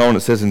quote goes on. It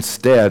says,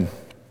 instead,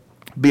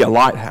 be a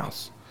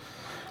lighthouse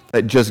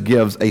that just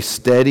gives a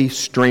steady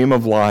stream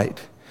of light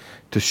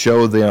to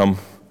show them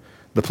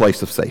the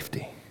place of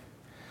safety.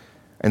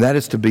 And that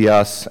is to be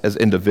us as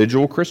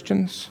individual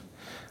Christians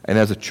and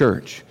as a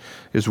church.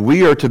 Is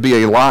we are to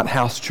be a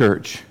lighthouse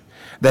church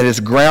that is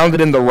grounded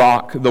in the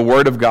rock, the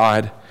Word of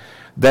God,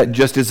 that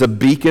just is a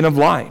beacon of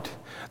light,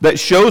 that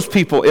shows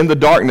people in the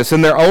darkness,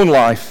 in their own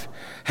life,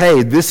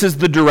 hey, this is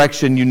the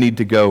direction you need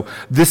to go.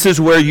 This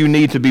is where you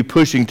need to be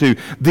pushing to.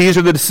 These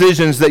are the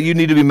decisions that you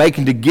need to be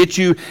making to get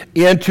you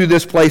into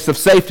this place of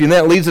safety. And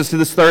that leads us to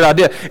this third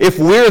idea. If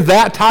we're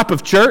that type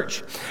of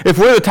church, if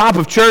we're the type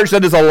of church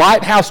that is a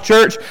lighthouse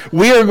church,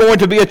 we are going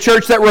to be a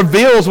church that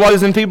reveals what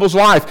is in people's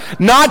life.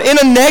 Not in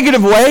a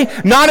negative way,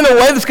 not in a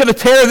way that's going to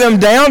tear them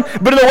down,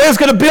 but in a way that's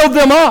going to build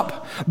them up.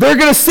 They're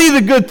going to see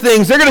the good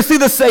things. They're going to see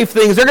the safe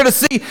things. They're going to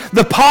see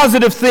the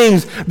positive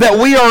things that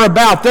we are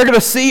about. They're going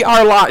to see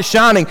our light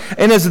shining.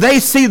 And as they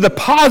see the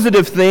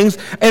positive things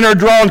and are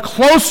drawn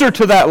closer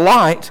to that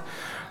light,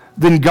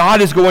 then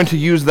God is going to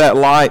use that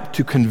light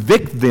to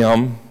convict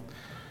them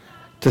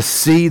to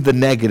see the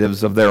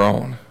negatives of their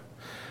own,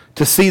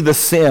 to see the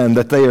sin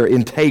that they are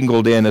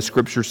entangled in, as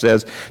Scripture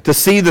says, to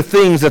see the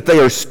things that they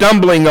are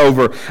stumbling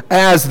over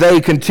as they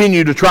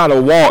continue to try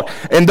to walk.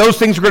 And those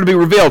things are going to be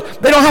revealed.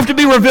 They don't have to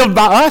be revealed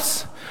by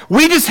us.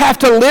 We just have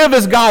to live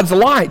as God's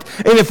light.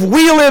 And if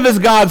we live as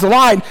God's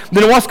light,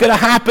 then what's going to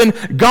happen?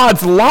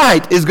 God's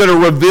light is going to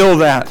reveal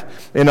that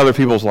in other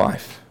people's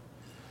life.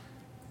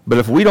 But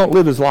if we don't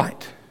live as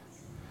light,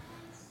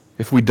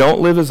 if we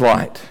don't live as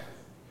light,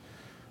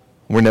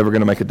 we're never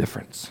going to make a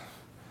difference.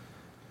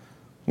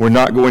 We're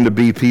not going to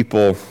be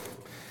people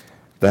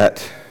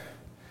that,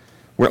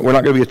 we're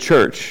not going to be a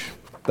church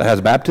that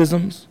has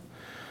baptisms.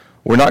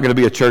 We're not going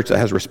to be a church that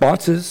has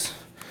responses.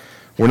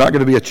 We're not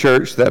going to be a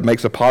church that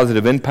makes a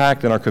positive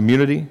impact in our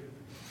community.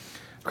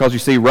 Because you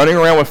see, running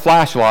around with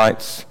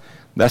flashlights,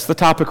 that's the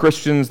type of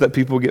Christians that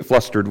people get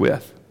flustered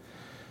with.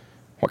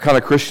 What kind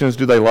of Christians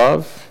do they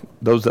love?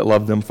 Those that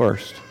love them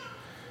first.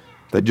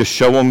 That just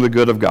show them the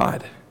good of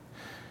God.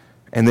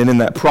 And then in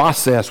that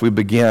process, we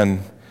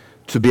begin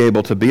to be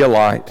able to be a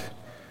light,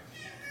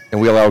 and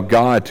we allow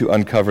God to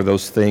uncover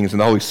those things and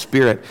the Holy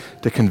Spirit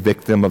to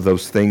convict them of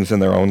those things in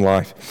their own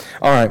life.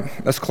 All right,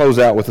 let's close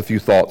out with a few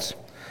thoughts.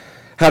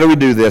 How do we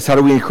do this? How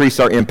do we increase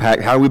our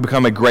impact? How do we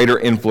become a greater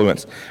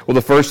influence? Well,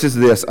 the first is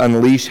this: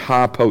 unleash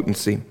high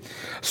potency.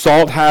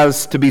 Salt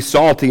has to be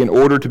salty in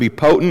order to be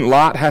potent.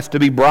 Light has to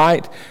be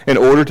bright in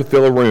order to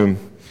fill a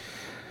room.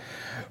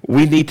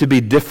 We need to be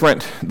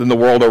different than the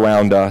world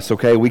around us,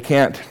 okay? We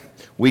can't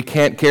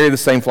carry the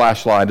same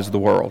flashlight as the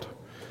world.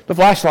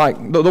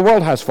 The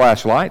world has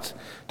flashlights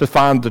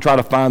to try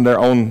to find their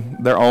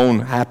own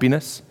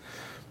happiness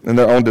and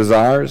their own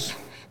desires.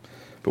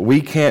 But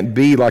we can't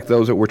be like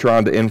those that we're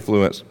trying to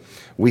influence.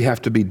 We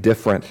have to be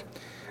different,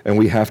 and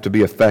we have to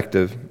be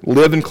effective.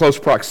 Live in close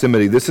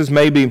proximity. This is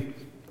maybe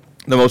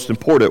the most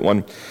important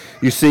one.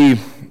 You see,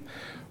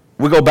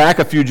 we go back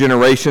a few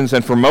generations,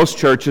 and for most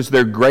churches,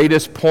 their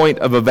greatest point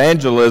of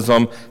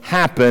evangelism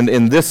happened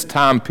in this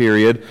time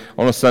period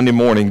on a Sunday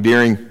morning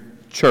during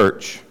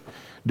church,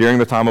 during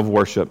the time of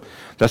worship.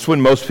 That's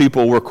when most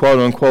people were, quote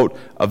unquote,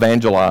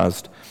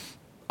 evangelized.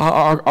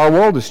 Our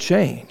world has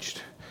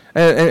changed.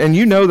 And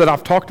you know that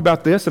I've talked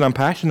about this and I'm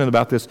passionate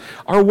about this.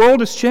 Our world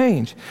has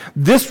changed.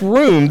 This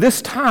room,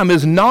 this time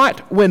is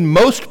not when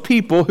most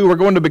people who are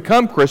going to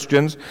become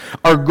Christians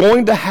are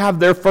going to have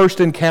their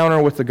first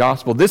encounter with the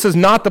gospel. This is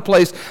not the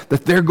place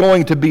that they're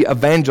going to be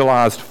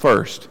evangelized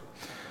first,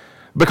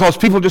 because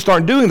people just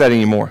aren't doing that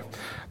anymore.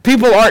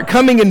 People aren't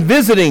coming and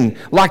visiting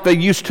like they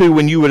used to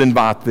when you would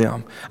invite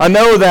them. I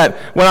know that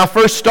when I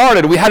first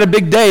started, we had a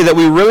big day that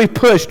we really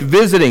pushed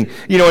visiting,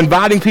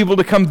 inviting people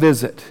to come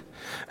visit.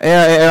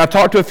 And I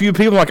talked to a few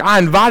people, I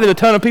invited a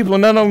ton of people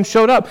and none of them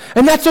showed up.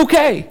 And that's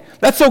okay.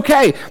 That's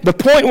okay. The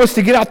point was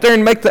to get out there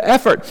and make the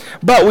effort.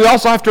 But we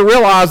also have to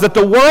realize that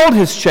the world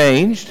has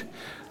changed,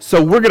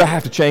 so we're going to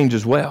have to change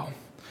as well.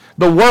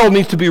 The world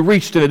needs to be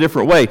reached in a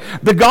different way.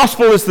 The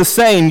gospel is the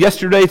same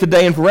yesterday,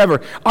 today, and forever.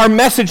 Our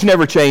message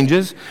never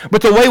changes,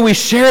 but the way we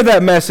share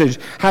that message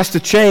has to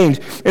change.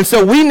 And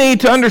so we need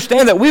to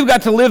understand that we've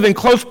got to live in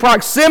close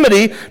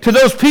proximity to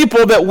those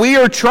people that we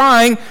are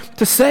trying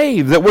to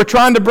save, that we're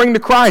trying to bring to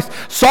Christ.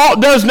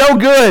 Salt does no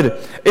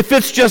good if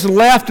it's just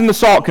left in the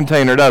salt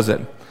container, does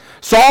it?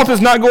 Salt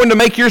is not going to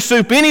make your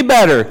soup any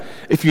better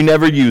if you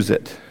never use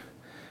it.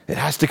 It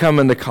has to come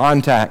into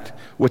contact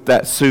with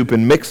that soup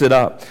and mix it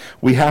up.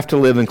 We have to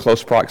live in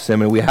close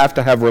proximity. We have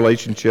to have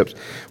relationships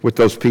with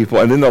those people.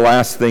 And then the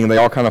last thing, they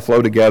all kind of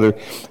flow together,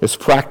 is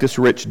practice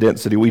rich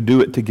density. We do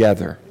it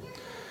together.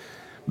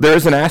 There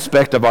is an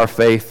aspect of our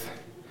faith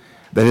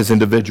that is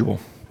individual.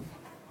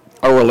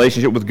 Our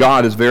relationship with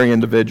God is very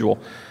individual.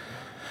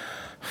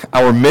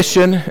 Our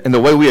mission and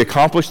the way we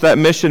accomplish that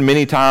mission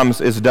many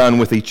times is done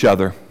with each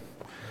other.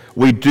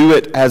 We do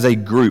it as a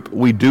group.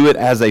 We do it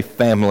as a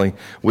family.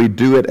 We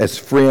do it as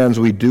friends.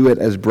 We do it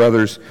as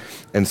brothers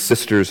and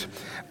sisters.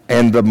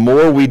 And the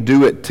more we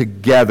do it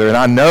together, and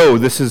I know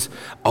this has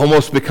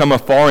almost become a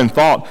foreign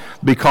thought,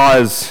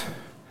 because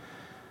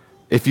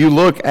if you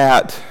look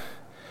at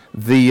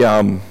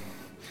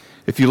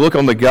if you look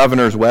on the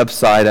governor's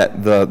website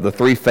at the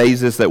 3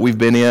 phases that we've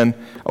been in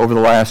over the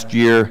last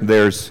year,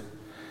 there's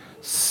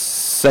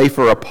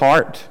safer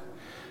apart,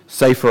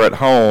 safer at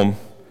home,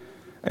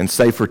 and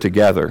safer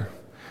together.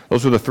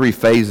 Those are the 3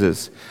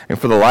 phases. And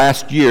for the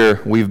last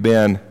year, we've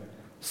been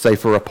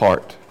safer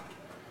apart.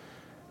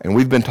 And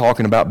we've been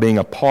talking about being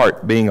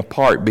apart,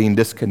 being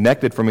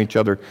disconnected from each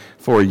other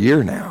for a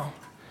year now.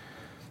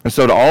 And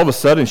so to all of a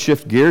sudden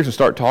shift gears and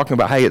start talking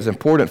about, hey, it's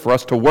important for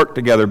us to work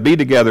together, be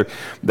together.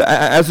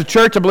 As a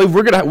church, I believe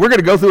we're going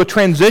to go through a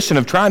transition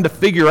of trying to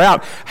figure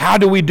out how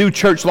do we do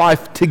church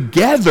life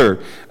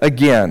together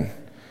again.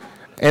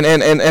 And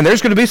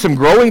there's going to be some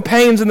growing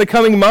pains in the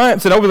coming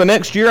months and over the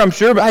next year, I'm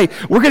sure. But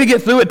hey, we're going to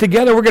get through it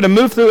together. We're going to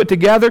move through it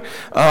together.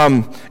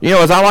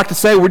 As I like to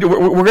say, we're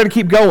going to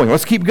keep going.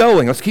 Let's keep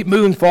going. Let's keep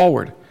moving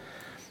forward.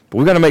 But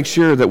we've got to make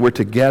sure that we're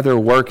together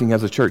working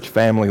as a church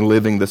family,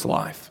 living this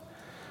life,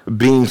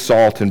 being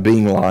salt and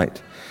being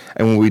light.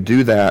 And when we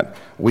do that,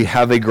 we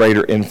have a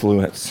greater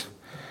influence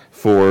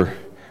for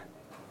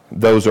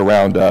those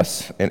around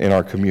us and in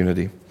our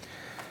community.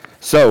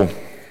 So,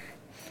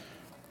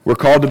 we're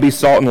called to be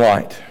salt and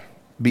light,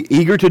 be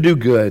eager to do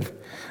good,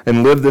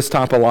 and live this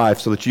type of life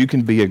so that you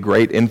can be a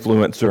great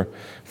influencer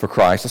for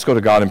Christ. Let's go to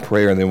God in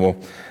prayer, and then we'll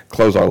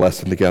close our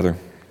lesson together.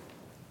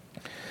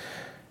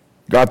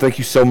 God, thank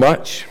you so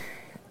much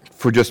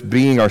for just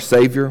being our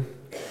Savior,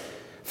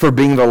 for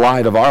being the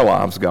light of our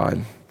lives,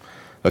 God,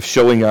 of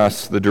showing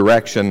us the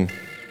direction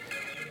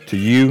to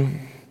you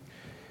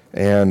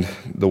and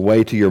the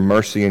way to your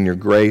mercy and your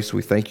grace.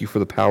 We thank you for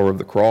the power of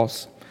the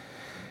cross.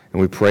 And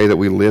we pray that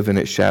we live in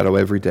its shadow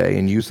every day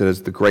and use it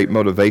as the great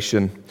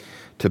motivation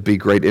to be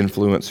great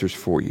influencers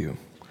for you.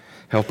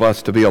 Help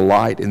us to be a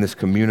light in this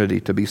community,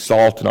 to be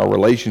salt in our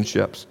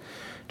relationships,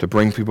 to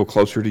bring people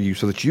closer to you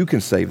so that you can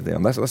save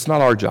them. That's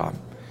not our job.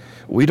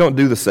 We don't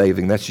do the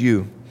saving. That's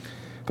you.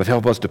 But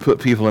help us to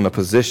put people in a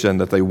position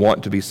that they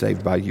want to be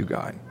saved by you,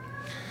 God.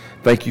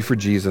 Thank you for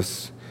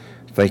Jesus.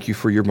 Thank you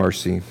for your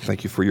mercy.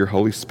 Thank you for your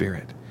Holy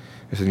Spirit.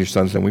 It's in your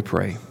Son's name we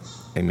pray.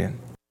 Amen.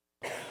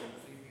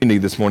 You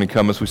need this morning,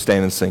 come as we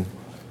stand and sing.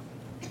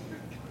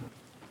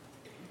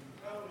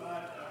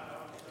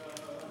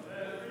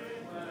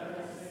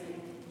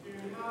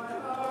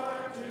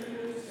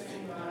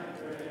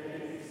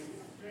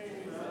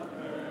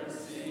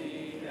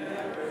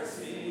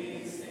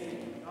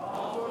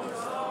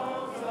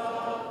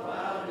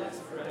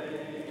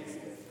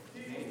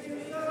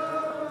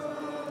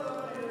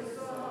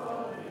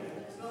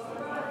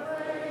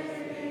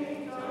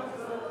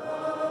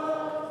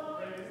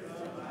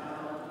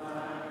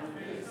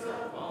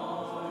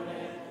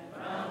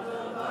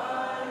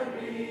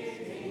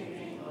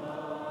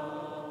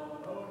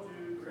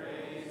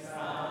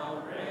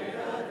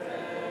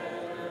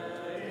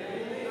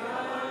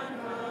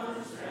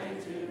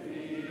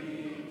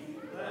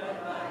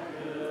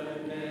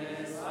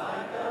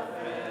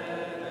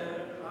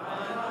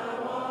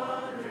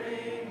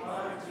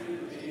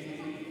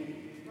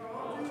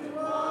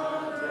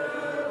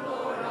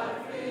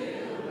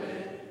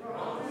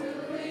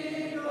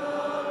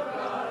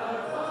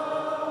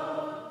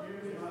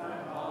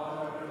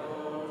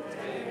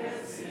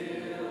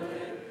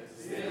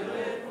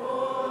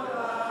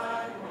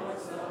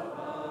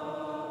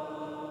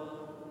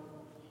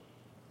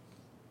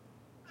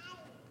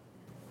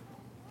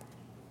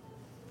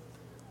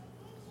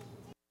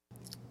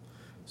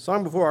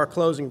 Song before our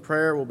closing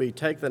prayer will be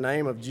Take the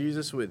Name of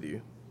Jesus With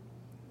You.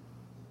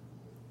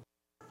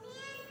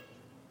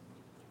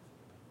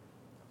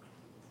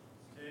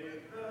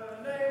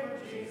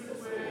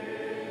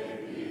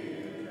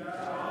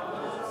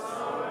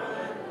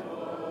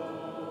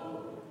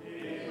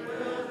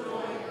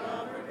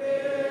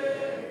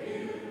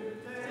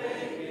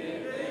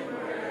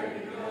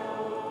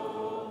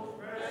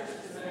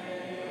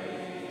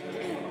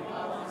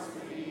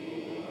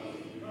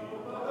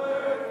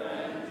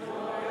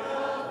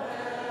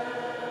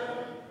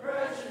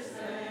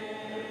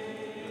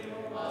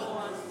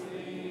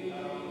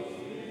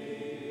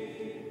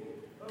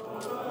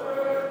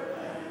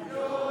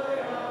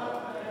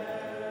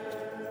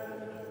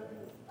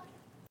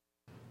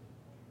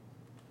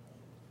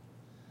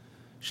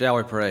 Shall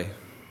we pray?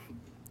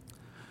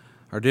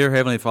 Our dear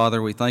Heavenly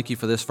Father, we thank you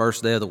for this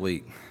first day of the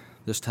week,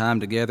 this time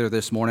together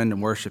this morning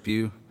and worship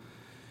you.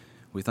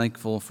 We're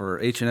thankful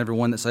for each and every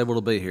one that's able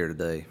to be here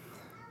today.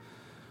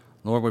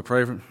 Lord, we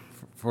pray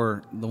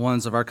for the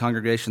ones of our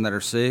congregation that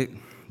are sick,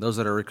 those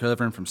that are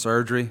recovering from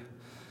surgery,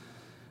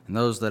 and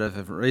those that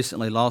have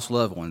recently lost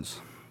loved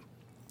ones,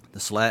 the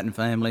Slatton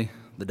family,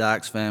 the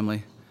Dykes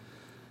family,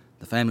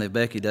 the family of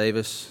Becky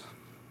Davis,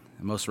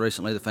 and most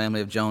recently the family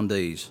of Joan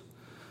Dees.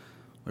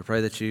 We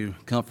pray that you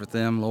comfort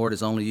them, Lord,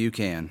 as only you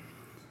can.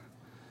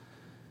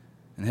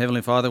 And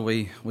Heavenly Father,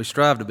 we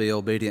strive to be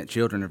obedient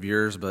children of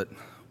yours, but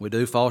we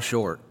do fall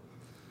short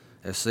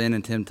as sin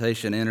and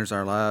temptation enters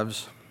our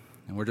lives.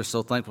 And we're just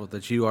so thankful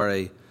that you are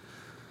a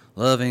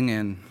loving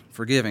and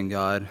forgiving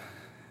God,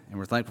 and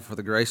we're thankful for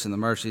the grace and the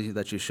mercy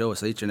that you show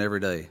us each and every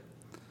day.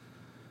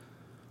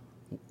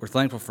 We're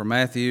thankful for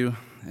Matthew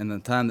and the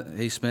time that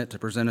he spent to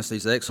present us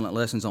these excellent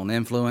lessons on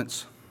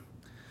influence.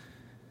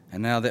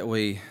 And now that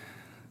we'll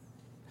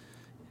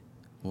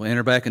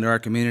enter back into our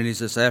communities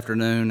this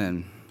afternoon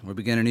and we'll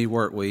begin a new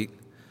work week,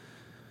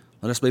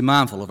 let us be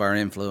mindful of our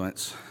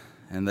influence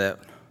and that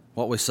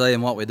what we say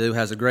and what we do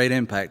has a great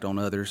impact on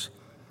others,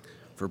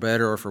 for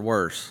better or for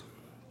worse.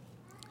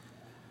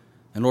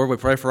 And Lord, we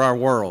pray for our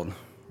world.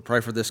 We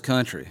pray for this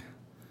country.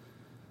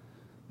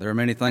 There are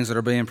many things that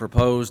are being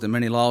proposed and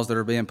many laws that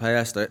are being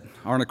passed that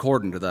aren't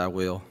according to thy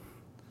will.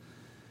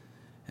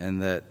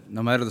 And that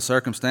no matter the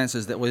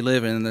circumstances that we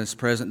live in this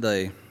present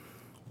day,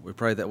 we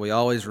pray that we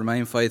always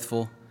remain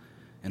faithful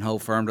and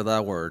hold firm to thy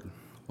word.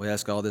 We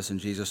ask all this in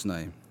Jesus'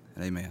 name,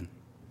 and amen.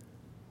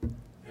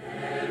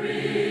 There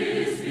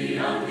is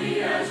beyond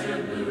the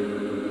azure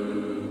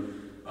blue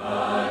a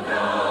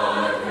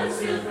God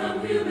concealed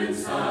from human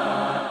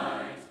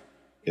sight.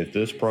 If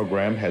this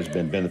program has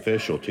been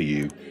beneficial to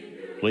you,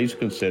 please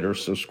consider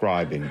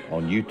subscribing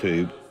on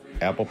YouTube,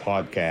 Apple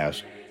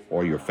Podcasts,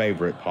 or your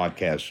favorite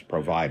podcast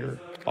provider.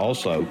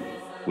 Also,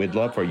 we'd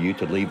love for you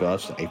to leave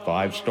us a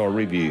 5-star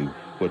review,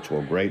 which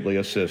will greatly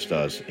assist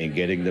us in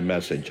getting the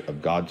message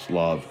of God's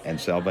love and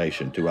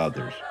salvation to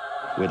others.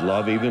 We'd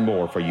love even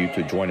more for you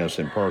to join us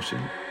in person.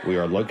 We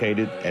are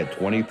located at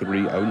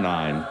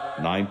 2309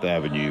 9th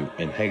Avenue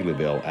in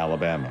Haleyville,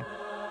 Alabama.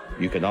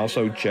 You can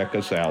also check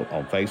us out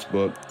on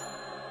Facebook,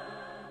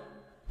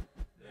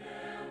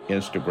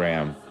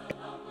 Instagram,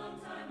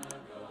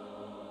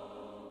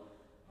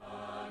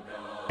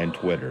 and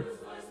Twitter.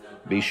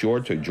 Be sure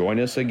to join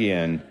us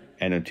again,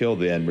 and until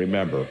then,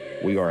 remember,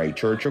 we are a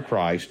Church of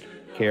Christ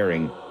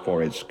caring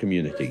for its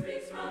community.